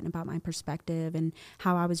mindset and about my perspective and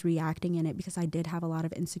how I was reacting in it, because I did have a lot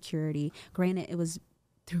of insecurity. Granted, it was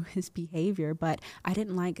through his behavior, but I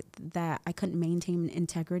didn't like that I couldn't maintain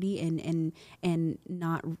integrity and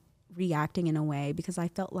not reacting in a way, because I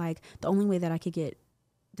felt like the only way that I could get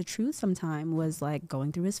the truth sometime was like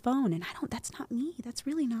going through his phone, and that's not me. That's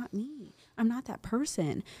really not me. I'm not that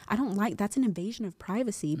person. I don't like, that's an invasion of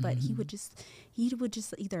privacy. But he would just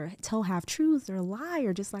either tell half truths or lie,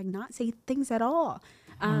 or just like not say things at all.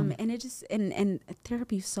 And it just, and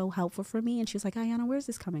therapy is so helpful for me. And she was like, Iyanna, where's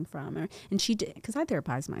this coming from? And she did, because I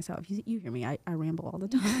therapize myself. You hear me, I ramble all the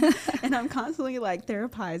time and I'm constantly like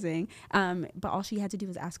therapizing. But all she had to do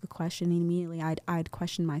was ask a question, and immediately I'd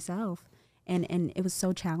question myself. And it was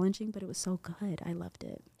so challenging, but it was so good. I loved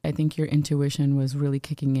it. I think your intuition was really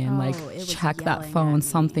kicking in. Check that phone.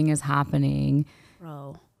 Something is happening.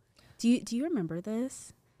 Bro, do you remember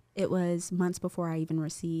this? It was months before I even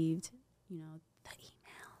received, the email.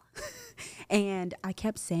 And I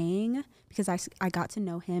kept saying, because I got to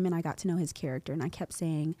know him and I got to know his character, and I kept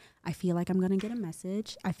saying, I feel like I'm going to get a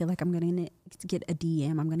message. I feel like I'm going to get a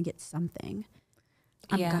DM. I'm going to get something.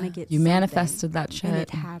 I'm gonna get you something. Manifested that shit. And it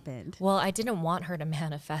happened. Well, I didn't want her to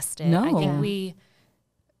manifest it. No. I think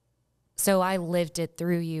so I lived it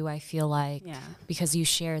through you, I feel like. Yeah. Because you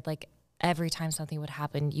shared, like, every time something would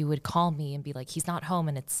happen, you would call me and be like, he's not home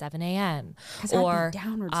and it's 7 a.m. Or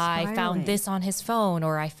I found this on his phone,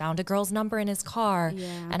 or I found a girl's number in his car. Yeah.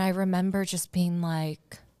 And I remember just being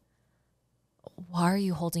like, why are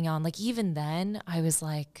you holding on? Like, even then I was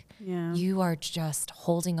like, you are just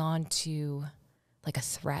holding on to like a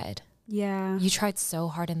thread. Yeah. You tried so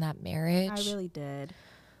hard in that marriage. I really did.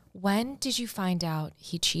 When did you find out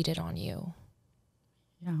he cheated on you?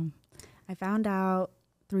 Yeah. I found out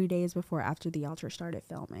 3 days after the altar started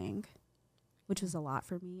filming, which was a lot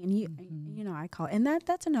for me. And I call, and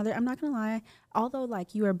that's another, I'm not going to lie, although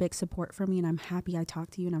like you are a big support for me, and I'm happy I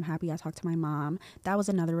talked to you, and I'm happy I talked to my mom. That was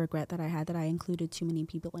another regret that I had, that I included too many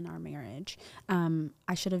people in our marriage.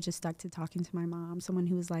 I should have just stuck to talking to my mom, someone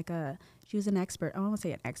who was she was an expert. I don't want to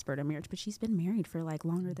say an expert in marriage, but she's been married for like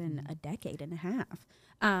longer than a decade and a half.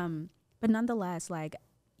 But nonetheless, like,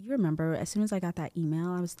 you remember, as soon as I got that email,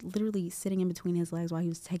 I was literally sitting in between his legs while he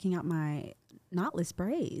was taking out my knotless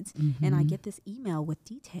braids. And I get this email with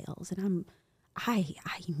details, and I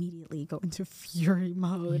immediately go into fury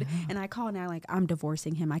mode. And I call now, like, I'm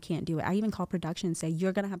divorcing him. I can't do it. I even called production and say,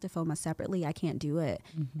 you're going to have to film us separately. I can't do it.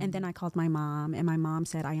 And then I called my mom, and my mom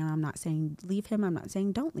said, Iyanna, I'm not saying leave him. I'm not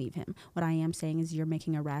saying don't leave him. What I am saying is you're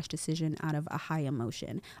making a rash decision out of a high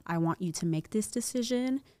emotion. I want you to make this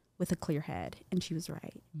decision with a clear head. And she was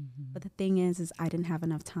right. But the thing is I didn't have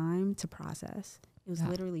enough time to process. It was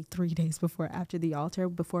literally 3 days after the altar,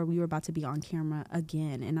 before we were about to be on camera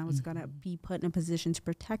again. And I was going to be put in a position to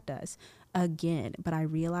protect us again. But I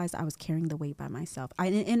realized I was carrying the weight by myself.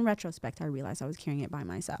 In retrospect, I realized I was carrying it by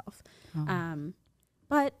myself.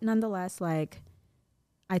 But nonetheless, like,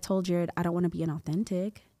 I told Jared, I don't want to be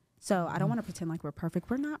inauthentic. So I don't want to pretend like we're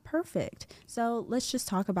perfect. We're not perfect. So let's just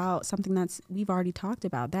talk about something we've already talked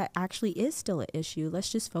about. That actually is still an issue.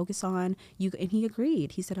 Let's just focus on you. And he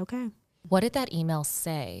agreed. He said, okay. What did that email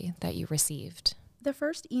say that you received? The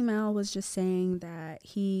first email was just saying that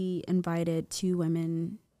he invited 2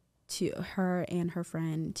 women, her and her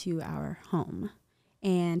friend, to our home.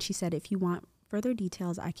 And she said, if you want further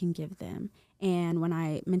details, I can give them. And when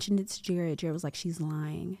I mentioned it to Jared was like, she's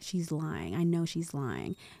lying. She's lying. I know she's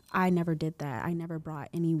lying. I never did that. I never brought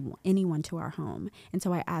anyone to our home. And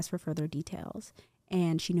so I asked for further details.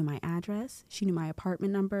 And she knew my address. She knew my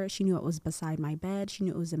apartment number. She knew it was beside my bed. She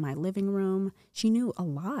knew it was in my living room. She knew a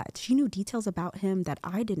lot. She knew details about him that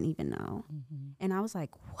I didn't even know. And I was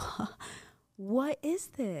like, what is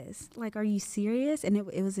this? Like, are you serious? And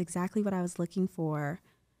it was exactly what I was looking for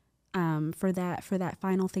that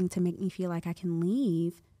final thing to make me feel like I can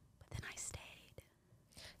leave. But then I stayed.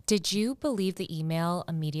 Did you believe the email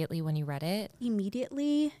immediately when you read it?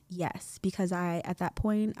 Immediately, yes, because at that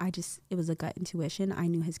point, it was a gut intuition. I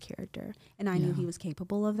knew his character, and I knew he was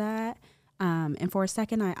capable of that. And for a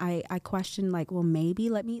second, I questioned, like, well, maybe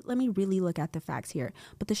let me really look at the facts here.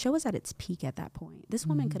 But the show was at its peak at that point. This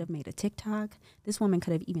woman could have made a TikTok. This woman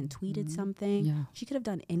could have even tweeted something. Yeah. She could have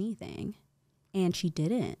done anything, and she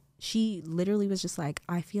didn't. She literally was just like,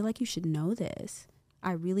 I feel like you should know this.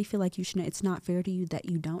 I really feel like you should know. It's not fair to you that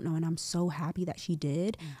you don't know. And I'm so happy that she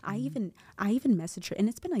did. I even messaged her, and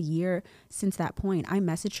it's been a year since that point. I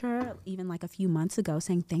messaged her even like a few months ago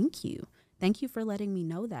saying, thank you. Thank you for letting me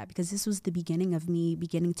know that, because this was the beginning of me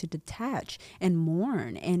beginning to detach and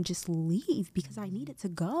mourn and just leave because I needed to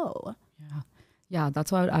go. Yeah. Yeah,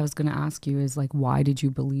 that's what I was going to ask you is, like, why did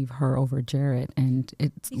you believe her over Jarrett? And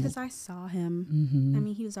it's because I saw him. I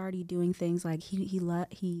mean, he was already doing things like he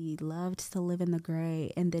loved to live in the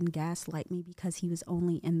gray and then gaslight me because he was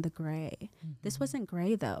only in the gray. This wasn't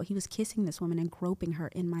gray, though. He was kissing this woman and groping her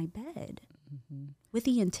in my bed with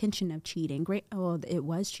the intention of cheating. It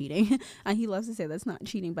was cheating. He loves to say that's not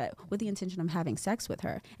cheating, but with the intention of having sex with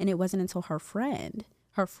her. And it wasn't until her friend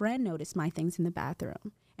noticed my things in the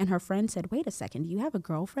bathroom. And her friend said, wait a second, do you have a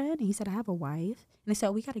girlfriend? And he said, I have a wife. And they said,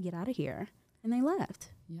 we got to get out of here. And they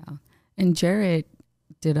left. Yeah. And Jarrett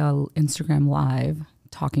did a Instagram Live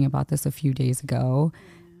talking about this a few days ago.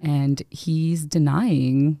 And he's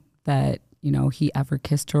denying that, he ever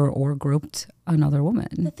kissed her or groped another woman.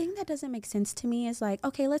 The thing that doesn't make sense to me is, like,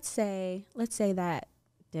 okay, let's say that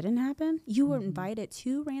didn't happen. You were invited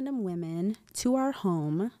 2 random women to our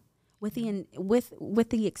home with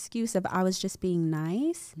the excuse of I was just being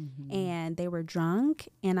nice, and they were drunk,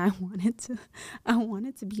 and I wanted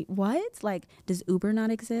to be what? Like, does Uber not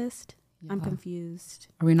exist? Yeah. I'm confused.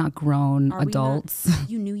 Are we not grown adults?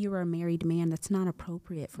 You knew you were a married man. That's not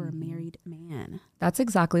appropriate for a married man. That's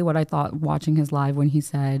exactly what I thought watching his live when he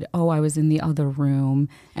said, oh, I was in the other room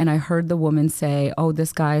and I heard the woman say, oh,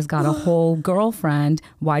 this guy's got a whole girlfriend.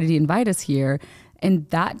 Why did he invite us here? And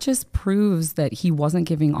that just proves that he wasn't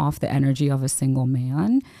giving off the energy of a single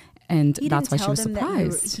man. And that's why she was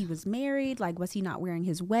surprised. He was married. Like, was he not wearing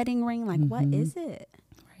his wedding ring? Like, what is it?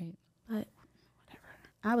 Right. But whatever.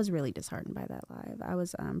 I was really disheartened by that live. I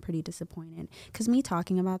was pretty disappointed. Because me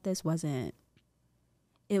talking about this wasn't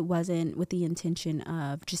with the intention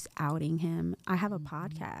of just outing him. I have a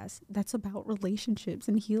podcast that's about relationships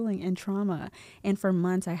and healing and trauma. And for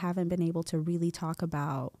months, I haven't been able to really talk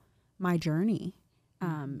about my journey.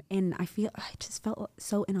 And I just felt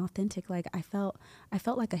so inauthentic. Like I felt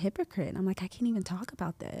like a hypocrite. I'm like, I can't even talk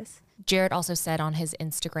about this. Jarrett also said on his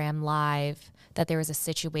Instagram Live that there was a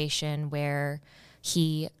situation where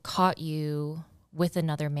he caught you with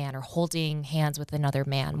another man or holding hands with another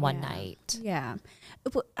man one night. Yeah.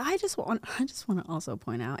 But I just want to also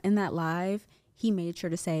point out in that live, he made sure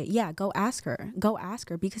to say, yeah, go ask her,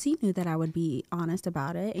 because he knew that I would be honest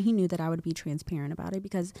about it. And he knew that I would be transparent about it,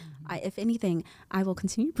 because if anything, I will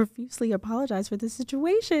continue to profusely apologize for this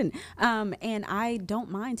situation. And I don't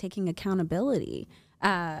mind taking accountability.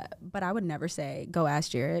 But I would never say, go ask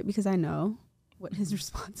Jarrett, because I know what his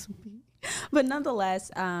response would be. But nonetheless,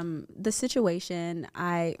 the situation,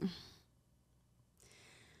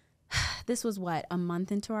 this was a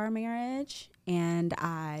month into our marriage, and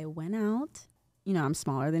I went out. I'm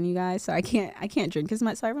smaller than you guys, so I can't drink as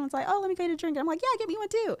much. So everyone's like, oh, let me get a drink. I'm like, yeah, get me one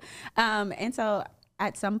too. And so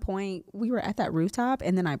at some point we were at that rooftop,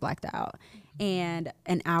 and then I blacked out. And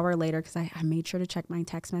an hour later, because I made sure to check my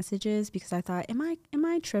text messages, because I thought, am I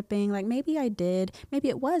tripping? Like, maybe I did. Maybe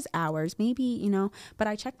it was hours. Maybe, but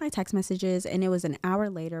I checked my text messages, and it was an hour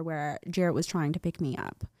later where Jarrett was trying to pick me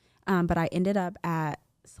up. But I ended up at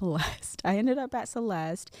Celeste.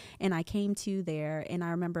 And I came to there, and I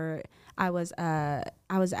remember I was around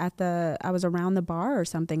the bar or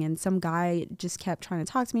something, and some guy just kept trying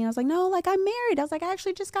to talk to me. And I was like, no, like, I'm married. I was like, I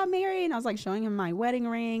actually just got married. And I was like showing him my wedding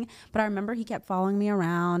ring. But I remember he kept following me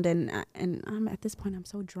around, and I'm at this point, I'm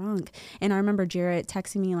so drunk. And I remember Jarrett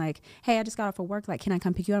texting me like, hey, I just got off of work. Like, can I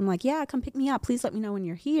come pick you up? I'm like, yeah, come pick me up. Please let me know when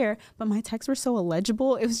you're here. But my texts were so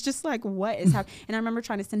illegible. It was just like, what is happening? And I remember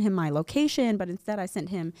trying to send him my location, but instead I sent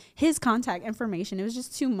him his contact information. It was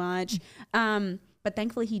just too much. But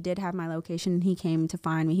thankfully he did have my location, and he came to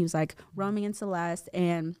find me. He was like roaming in Celeste.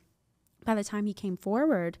 And by the time he came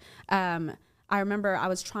forward, I remember I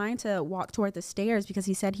was trying to walk toward the stairs because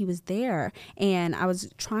he said he was there, and I was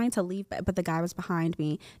trying to leave, but the guy was behind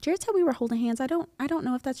me. Jared said we were holding hands. I don't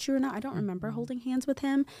know if that's true or not. I don't remember holding hands with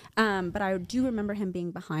him, but I do remember him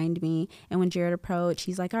being behind me. And when Jared approached,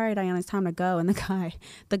 he's like, "All right, Iyanna, it's time to go." And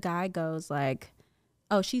the guy goes like,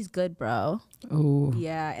 "Oh, she's good, bro." Oh,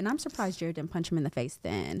 yeah. And I'm surprised Jared didn't punch him in the face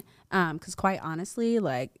then, because quite honestly,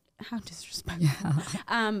 like, how disrespectful.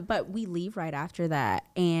 Yeah. But we leave right after that,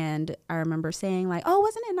 and I remember saying like, "Oh,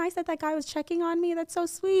 wasn't it nice that guy was checking on me? That's so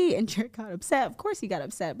sweet." And Jared got upset. Of course he got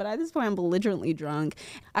upset, but at this point I'm belligerently drunk.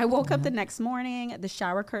 I woke up the next morning, the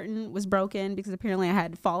shower curtain was broken because apparently I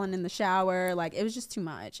had fallen in the shower. Like, it was just too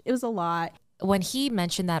much. It was a lot. When he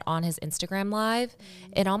mentioned that on his Instagram live,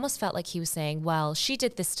 it almost felt like he was saying, well, she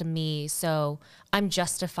did this to me, so I'm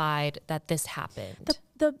justified that this happened.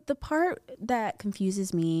 The part that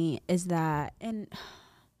confuses me is that, and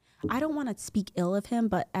I don't want to speak ill of him,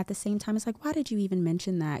 but at the same time, it's like, why did you even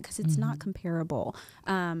mention that? Because it's not comparable.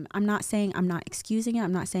 I'm not saying, I'm not excusing it.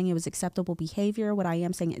 I'm not saying it was acceptable behavior. What I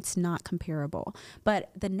am saying, it's not comparable.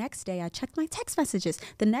 But the next day, I checked my text messages.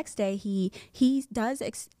 The next day, he does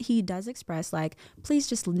express like, please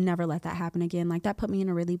just never let that happen again. Like, that put me in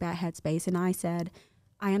a really bad headspace. And I said,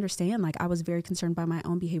 I understand. Like, I was very concerned by my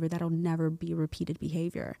own behavior. That'll never be repeated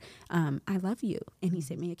behavior. I love you. And he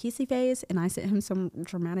sent me a kissy face, and I sent him some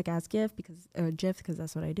dramatic ass GIF because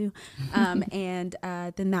that's what I do. And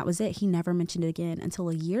then that was it. He never mentioned it again until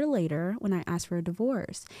a year later when I asked for a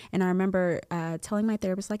divorce. And I remember telling my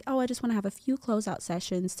therapist like, oh, I just want to have a few closeout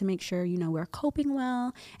sessions to make sure, we're coping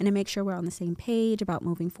well and to make sure we're on the same page about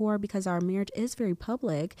moving forward, because our marriage is very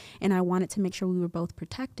public and I wanted to make sure we were both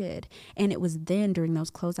protected. And it was then during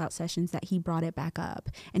those closeout sessions that he brought it back up,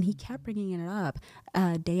 and he kept bringing it up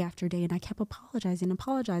day after day, and I kept apologizing.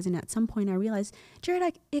 At some point I realized,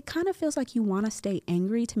 Jared, it kind of feels like you want to stay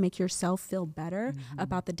angry to make yourself feel better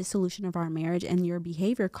about the dissolution of our marriage and your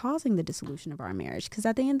behavior causing the dissolution of our marriage, because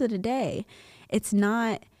at the end of the day, it's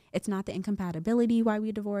not the incompatibility why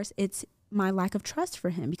we divorced, it's my lack of trust for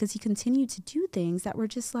him, because he continued to do things that were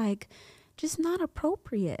just not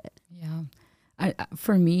appropriate. Yeah.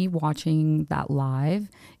 For me, watching that live,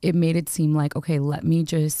 it made it seem like, okay, let me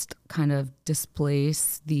just kind of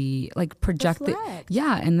displace project it.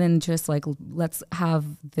 Yeah. And then just like, let's have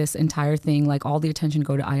this entire thing, like all the attention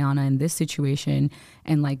go to Iyanna in this situation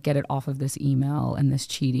and like get it off of this email and this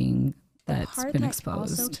cheating that's been exposed. The part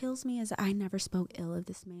that also kills me is I never spoke ill of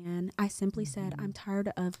this man. I simply said, I'm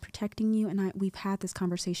tired of protecting you. And we've had this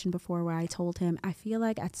conversation before where I told him, I feel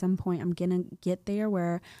like at some point I'm going to get there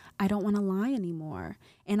where I don't want to lie anymore.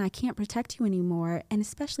 And I can't protect you anymore. And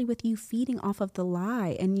especially with you feeding off of the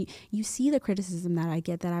lie. And you see the criticism that I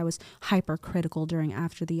get, that I was hypercritical during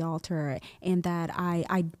After the Altar, and that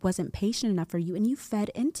I wasn't patient enough for you. And you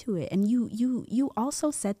fed into it. And you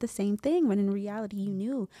also said the same thing, when in reality you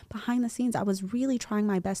knew behind the scenes I was really trying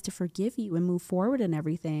my best to forgive you and move forward and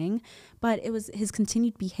everything, but it was his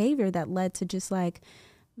continued behavior that led to just like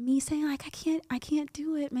me saying like, I can't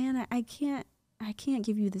do it, man. I can't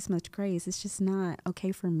give you this much grace. It's just not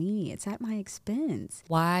okay for me. It's at my expense.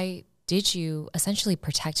 Why did you essentially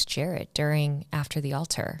protect Jared during After the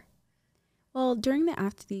Altar? Well, during the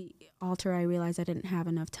After the Altar, I realized I didn't have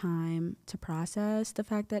enough time to process the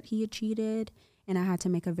fact that he had cheated, and I had to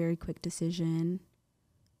make a very quick decision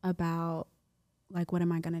about like, what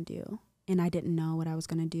am I going to do? And I didn't know what I was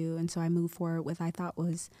going to do. And so I moved forward with, I thought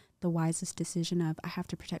was the wisest decision of, I have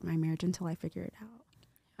to protect my marriage until I figure it out.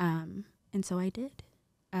 And so I did.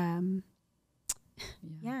 And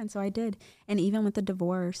so I did. And even with the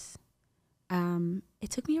divorce, it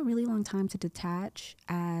took me a really long time to detach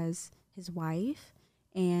as his wife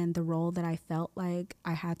and the role that I felt like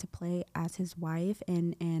I had to play as his wife,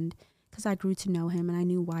 and because I grew to know him and I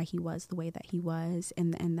knew why he was the way that he was.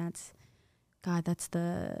 And that's, God, that's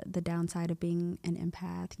the downside of being an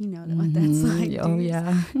empath. You know what that's like. Oh,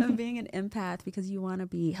 yeah. Of being an empath, because you want to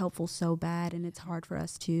be helpful so bad. And it's hard for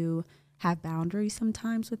us to have boundaries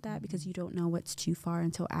sometimes with that, because you don't know what's too far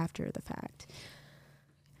until after the fact.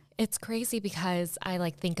 It's crazy because I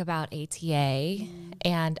think about ATA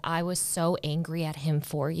and I was so angry at him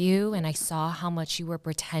for you. And I saw how much you were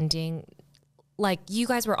pretending. Like, you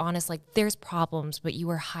guys were honest, like, there's problems, but you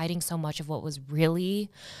were hiding so much of what was really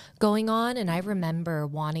going on. And I remember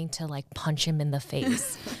wanting to punch him in the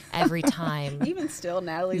face every time. Even still,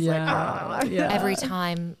 Natalie's every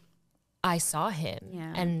time I saw him.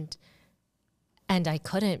 Yeah. And I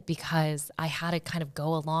couldn't, because I had to kind of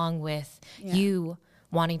go along with you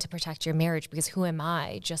wanting to protect your marriage, because who am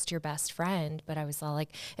I? Just your best friend. But I was all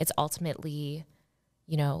like, it's ultimately,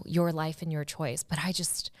 your life and your choice. But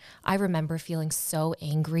I remember feeling so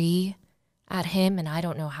angry at him, and I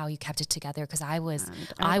don't know how you kept it together, because I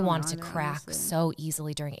wanted to crack honestly so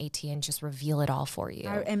easily during AT and just reveal it all for you.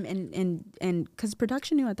 And because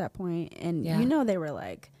production knew at that point, and they were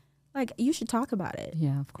like you should talk about it.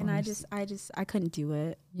 Yeah, of course. And I couldn't do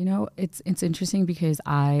it. It's interesting because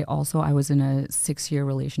I was in a 6-year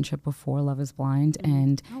relationship before Love is Blind,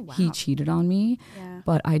 and he cheated on me,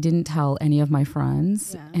 but I didn't tell any of my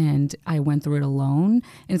friends, and I went through it alone.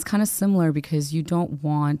 And it's kind of similar, because you don't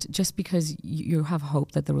want, just because you have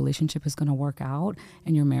hope that the relationship is going to work out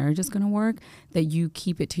and your marriage is going to work, that you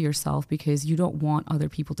keep it to yourself, because you don't want other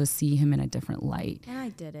people to see him in a different light. And I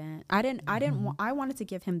didn't. I wanted to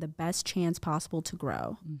give him the best chance possible to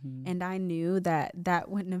grow. And I knew that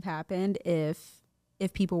wouldn't have happened if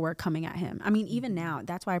people were coming at him. I mean, even now,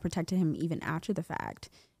 that's why I protected him even after the fact,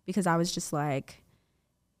 because I was just like,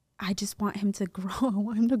 I just want him to grow. I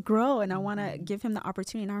want him to grow, and I want to give him the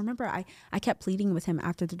opportunity. And I remember I kept pleading with him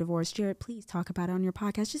after the divorce, Jared, please talk about it on your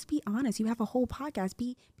podcast. Just be honest. You have a whole podcast.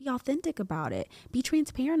 Be authentic about it. Be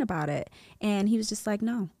transparent about it. And he was just like,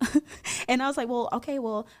 no. And I was like, well, okay,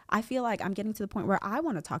 well, I feel like I'm getting to the point where I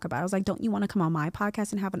want to talk about it. I was like, don't you want to come on my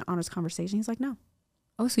podcast and have an honest conversation? He's like, no.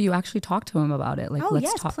 Oh, so you actually talked to him about it? Like,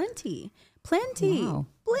 let's talk. Plenty. Wow.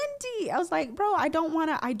 Plenty. I was like, bro, I don't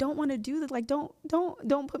want to do this. Like, don't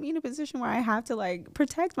put me in a position where I have to like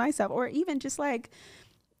protect myself, or even just like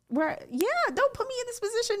don't put me in this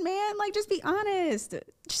position, man. Like, just be honest.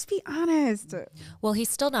 Just be honest. Well, he's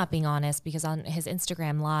still not being honest, because on his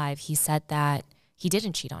Instagram Live, he said that he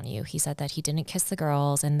didn't cheat on you. He said that he didn't kiss the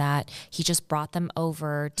girls, and that he just brought them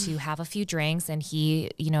over to have a few drinks, and he,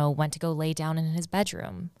 went to go lay down in his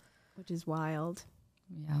bedroom. Which is wild.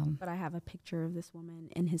 Yeah. But I have a picture of this woman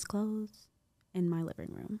in his clothes in my living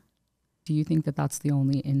room. Do you think that that's the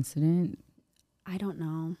only incident? I don't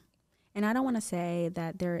know. And I don't want to say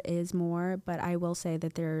that there is more, but I will say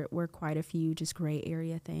that there were quite a few just gray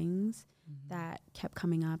area things that kept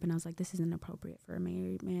coming up. And I was like, this isn't appropriate for a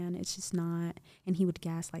married man. It's just not. And he would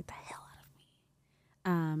gaslight the hell out of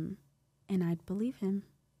me. And I'd believe him.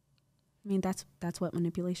 I mean, that's what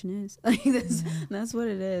manipulation is. Like, that's what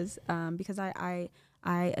it is. Because I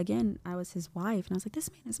was his wife, and I was like,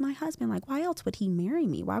 this man is my husband. Like, why else would he marry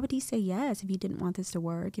me? Why would he say yes if he didn't want this to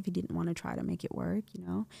work? If he didn't want to try to make it work,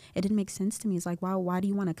 it didn't make sense to me. It's like, wow, why do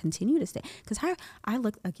you want to continue to stay? Because I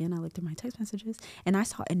looked at my text messages, and I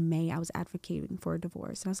saw in May I was advocating for a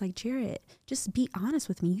divorce, and I was like, Jared, just be honest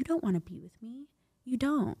with me. You don't want to be with me. You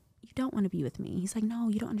don't want to be with me. He's like, no,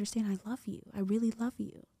 you don't understand. I love you. I really love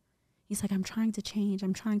you. He's like, I'm trying to change.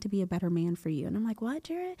 I'm trying to be a better man for you. And I'm like, what,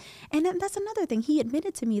 Jared? And then that's another thing. He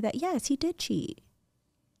admitted to me that, yes, he did cheat.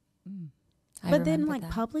 But then, like,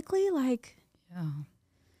 that publicly, like,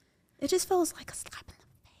 it just feels like a slap in the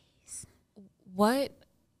face. What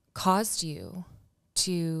caused you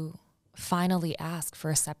to finally ask for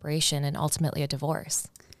a separation and ultimately a divorce?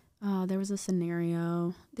 Oh, there was a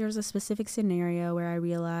specific scenario where I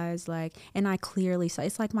realized, like, and I clearly saw,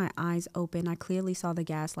 it's like my eyes open. I clearly saw the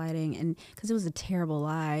gaslighting, and because it was a terrible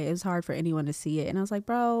lie, it was hard for anyone to see it. And I was like,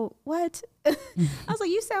 bro, what? I was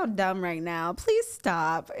like, you sound dumb right now. Please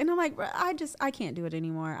stop. And I'm like, bro, I can't do it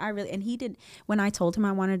anymore. And he didn't, when I told him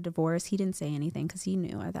I wanted a divorce, he didn't say anything, because he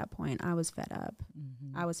knew at that point I was fed up.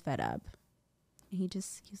 I was fed up. And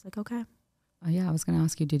he's like, okay. Yeah, I was going to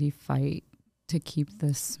ask you, did he fight to keep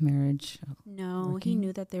this marriage No, working? He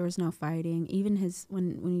knew that there was no fighting. Even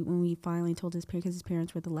when we finally told his parents, because his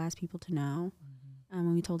parents were the last people to know.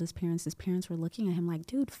 When we told his parents were looking at him like,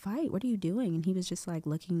 dude, fight. What are you doing? And he was just like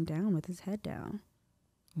looking down with his head down.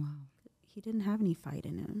 Wow. He didn't have any fight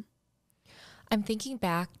in him. I'm thinking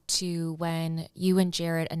back to when you and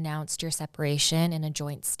Jared announced your separation in a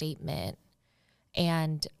joint statement.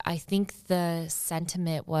 And I think the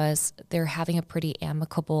sentiment was they're having a pretty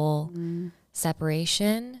amicable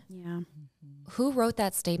separation. Yeah. Who wrote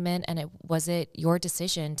that statement, and was it your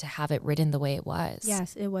decision to have it written the way it was?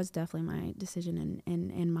 Yes, it was definitely my decision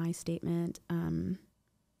in my statement.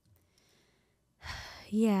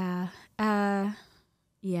 Yeah,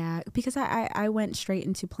 because I went straight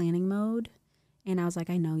into planning mode, and I was like,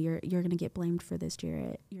 I know you're gonna get blamed for this,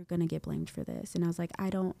 Jared. You're gonna get blamed for this, and I was like, I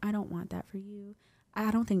don't want that for you.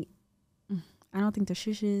 I don't think the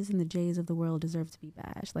shushes and the jays of the world deserve to be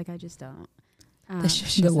bashed. Like, I just don't. The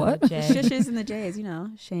shushes, the what? The shushes and the jays,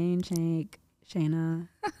 Shane, Shank, Shayna,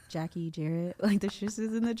 Jackie, Jared. Like, the shushes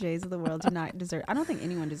and the jays of the world do not deserve. I don't think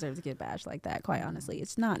anyone deserves to get bashed like that, quite honestly.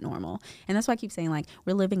 It's not normal. And that's why I keep saying, like,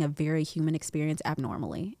 we're living a very human experience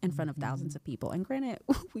abnormally in front of thousands of people. And granted,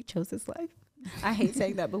 we chose this life. I hate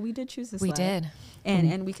saying that, but we did choose this life. We did.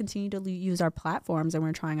 And we continue to use our platforms, and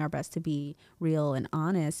we're trying our best to be real and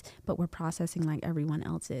honest, but we're processing like everyone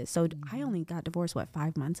else is. So I only got divorced,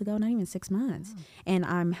 5 months ago, not even 6 months. And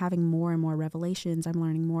I'm having more and more revelations. I'm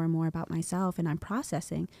learning more and more about myself, and I'm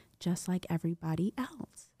processing just like everybody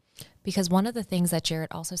else. Because one of the things that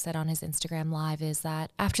Jarrett also said on his Instagram live is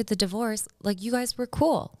that after the divorce, like, you guys were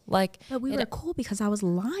cool. Like, but we were cool because I was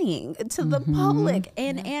lying to the public.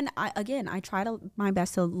 And I try my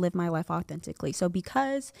best to live my life authentically. So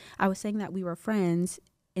because I was saying that we were friends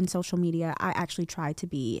in social media, I actually tried to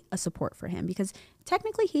be a support for him, because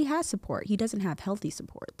technically he has support. He doesn't have healthy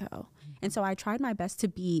support though. And so I tried my best to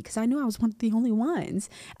be, because I knew I was one of the only ones.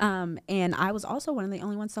 And I was also one of the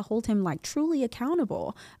only ones to hold him like truly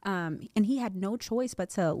accountable. And he had no choice but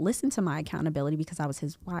to listen to my accountability because I was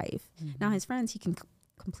his wife. Now his friends, he can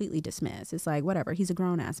completely dismiss. It's like, whatever, he's a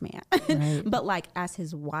grown ass man. Right. But like as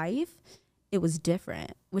his wife, it was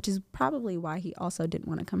different, which is probably why he also didn't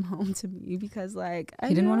want to come home to me, because like he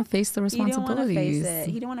didn't want to face the responsibilities.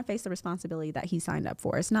 He didn't want to face the responsibility that he signed up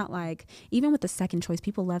for. It's not like, even with the second choice,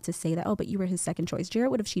 people love to say that, oh, but you were his second choice.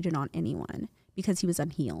 Jarrett would have cheated on anyone because he was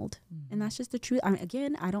unhealed. And that's just the truth. I mean,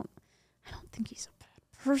 again, I don't think he's a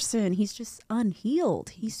bad person. He's just unhealed.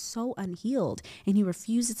 He's so unhealed, and he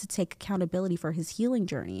refuses to take accountability for his healing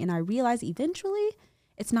journey. And I realized eventually,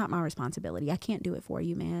 it's not my responsibility. I can't do it for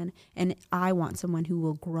you, man. And I want someone who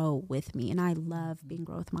will grow with me. And I love being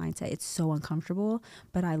growth mindset. It's so uncomfortable,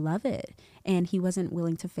 but I love it. And he wasn't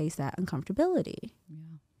willing to face that uncomfortability. Yeah.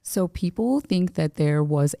 So people think that there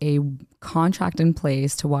was a contract in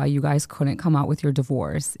place to why you guys couldn't come out with your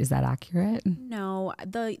divorce. Is that accurate? No,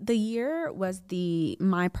 the year was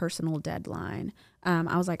my personal deadline.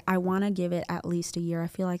 I was like, I want to give it at least a year. I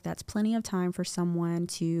feel like that's plenty of time for someone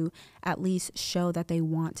to at least show that they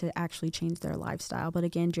want to actually change their lifestyle. But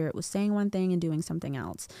again, Jarrett was saying one thing and doing something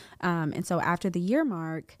else. And so after the year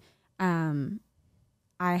mark, I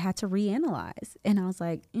had to reanalyze, and I was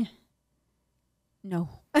like, no.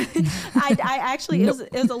 I actually, it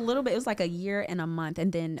was a little bit, it was like a year and a month,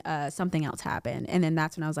 and then something else happened. And then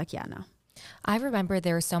that's when I was like, yeah, no. I remember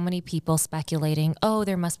there were so many people speculating, oh,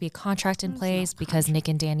 there must be a contract in place because Nick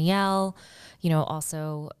and Danielle,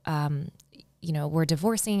 also, were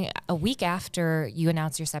divorcing a week after you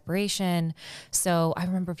announced your separation. So I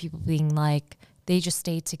remember people being like, they just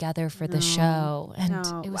stayed together for the show. And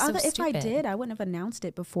it was so stupid. If I did, I wouldn't have announced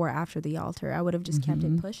it before after the altar. I would have just kept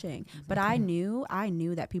it pushing. Exactly. But I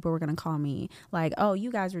knew that people were going to call me like, oh,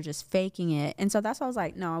 you guys were just faking it. And so that's why I was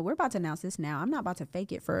like, no, we're about to announce this now. I'm not about to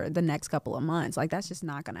fake it for the next couple of months. Like, that's just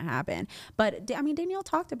not going to happen. But I mean, Danielle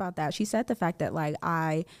talked about that. She said the fact that like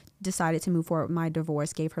I decided to move forward with my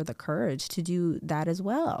divorce gave her the courage to do that as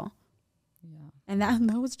well. Yeah. And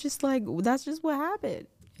that was just like, that's just what happened.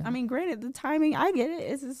 I mean, granted, the timing, I get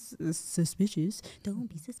it. It's suspicious. Don't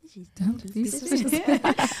be suspicious. Don't be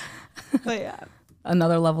suspicious. But yeah.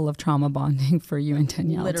 Another level of trauma bonding for you and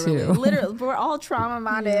Danielle, too. Literally. We're all trauma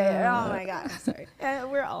bonded. Yeah. Oh, my God. I'm sorry.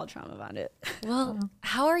 We're all trauma bonded. Well,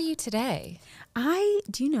 how are you today? I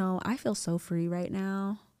feel so free right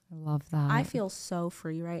now. I love that. I feel so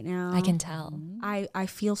free right now. I can tell. I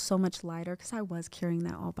feel so much lighter because I was carrying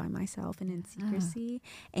that all by myself and in secrecy.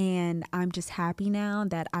 And I'm just happy now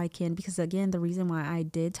that I can, because again, the reason why I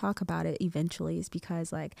did talk about it eventually is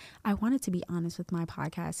because like I wanted to be honest with my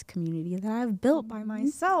podcast community that I've built by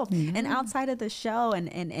myself and outside of the show,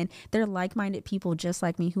 and they're like-minded people just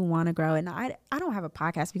like me who want to grow. And I don't have a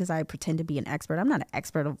podcast because I pretend to be an expert. I'm not an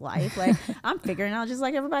expert of life. Like I'm figuring out just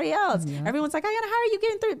like everybody else. Yeah. Everyone's like, Iyanna, how are you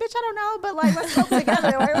getting through it? Bitch, I don't know, but like let's go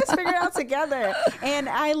together. Like, let's figure it out together. And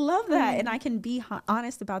I love that, and I can be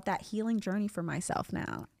honest about that healing journey for myself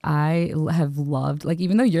now. I have loved, like,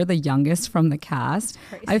 even though you're the youngest from the cast,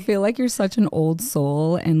 I feel like you're such an old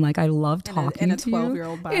soul, and like I love talking to you. In a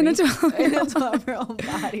 12-year-old body. In a 12-year-old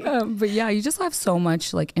body. But yeah, you just have so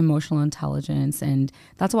much like emotional intelligence, and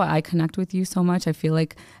that's why I connect with you so much. I feel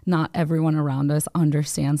like not everyone around us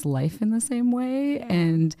understands life in the same way,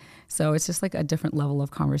 and so it's just like a different level of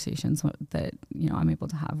conversations that I'm able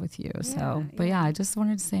to have with you. But I just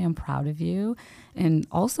wanted to say I'm proud of you, and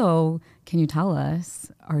also, can you tell us,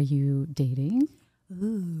 are you dating?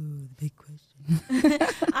 Ooh, the big question.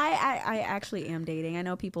 I actually am dating. I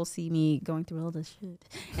know people see me going through all this shit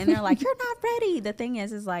and they're like, you're not ready. The thing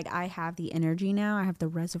is like I have the energy now. I have the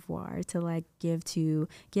reservoir to like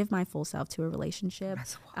give my full self to a relationship.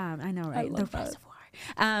 I know, right? The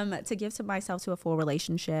reservoir. To give to myself to a full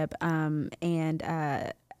relationship. And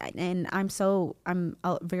I'm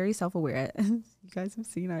very self-aware. You guys have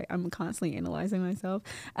seen, I'm constantly analyzing myself.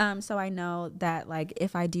 So I know that like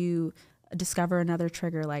if I do discover another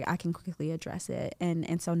trigger, like I can quickly address it.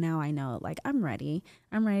 And so now I know, like, I'm ready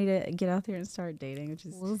to get out there and start dating, which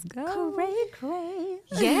is let's go. Great.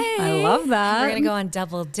 Yay. I love that. We're going to go on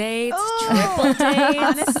double dates, triple dates.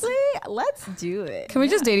 Honestly, let's do it. Can we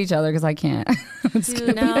just date each other? Because I can't.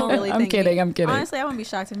 Dude, no. Really I'm kidding. Honestly, I wouldn't be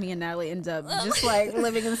shocked if me and Natalie end up just like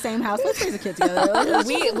living in the same house. Let's raise a kid together.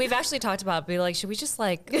 We've actually talked about be like, should we just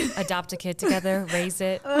like adopt a kid together, raise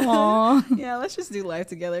it? Aww. Yeah, let's just do life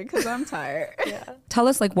together because I'm tired. Yeah. Tell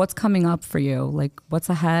us, like, what's coming up for you? Like, what's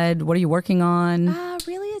ahead? What are you working on?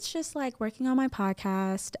 Really, it's just like working on my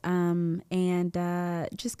podcast and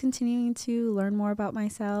just continuing to learn more about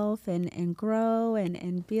myself and grow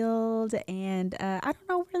and build. And I don't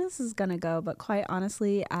know where this is going to go, but quite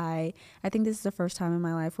honestly, I think this is the first time in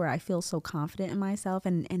my life where I feel so confident in myself.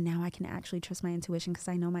 And now I can actually trust my intuition because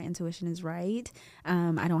I know my intuition is right.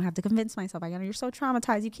 I don't have to convince myself. You're so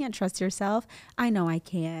traumatized. You can't trust yourself. I know I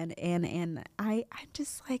can. And I'm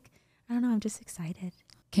just like, I don't know. I'm just excited.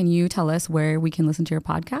 Can you tell us where we can listen to your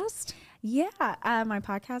podcast? Yeah, my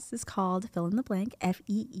podcast is called Fill in the Blank,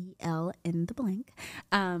 FEEL in the blank.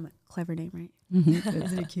 Clever name, right? Mm-hmm.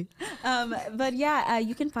 Isn't it cute? But yeah,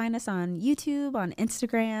 you can find us on YouTube, on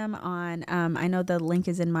Instagram, on I know the link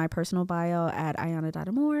is in my personal bio at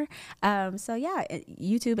Iyanna.Amore. So yeah,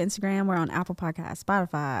 YouTube, Instagram, we're on Apple Podcasts,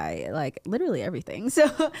 Spotify, like literally everything. So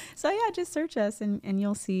yeah, just search us and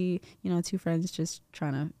you'll see, two friends just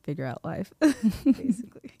trying to figure out life,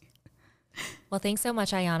 basically. Well, thanks so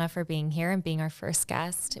much, Iyanna, for being here and being our first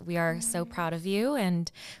guest. We are so proud of you and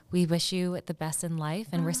we wish you the best in life.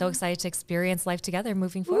 And we're so excited to experience life together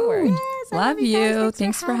moving forward. Yes, love you.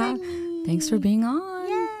 Thanks for being on.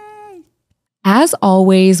 Yay. As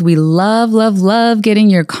always, we love getting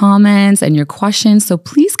your comments and your questions. So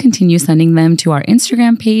please continue sending them to our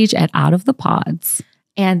Instagram page at Out of the Pods.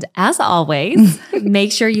 And as always,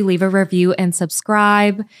 make sure you leave a review and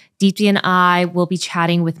subscribe. Deepti and I will be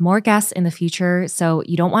chatting with more guests in the future, so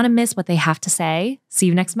you don't want to miss what they have to say. See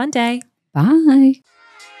you next Monday. Bye.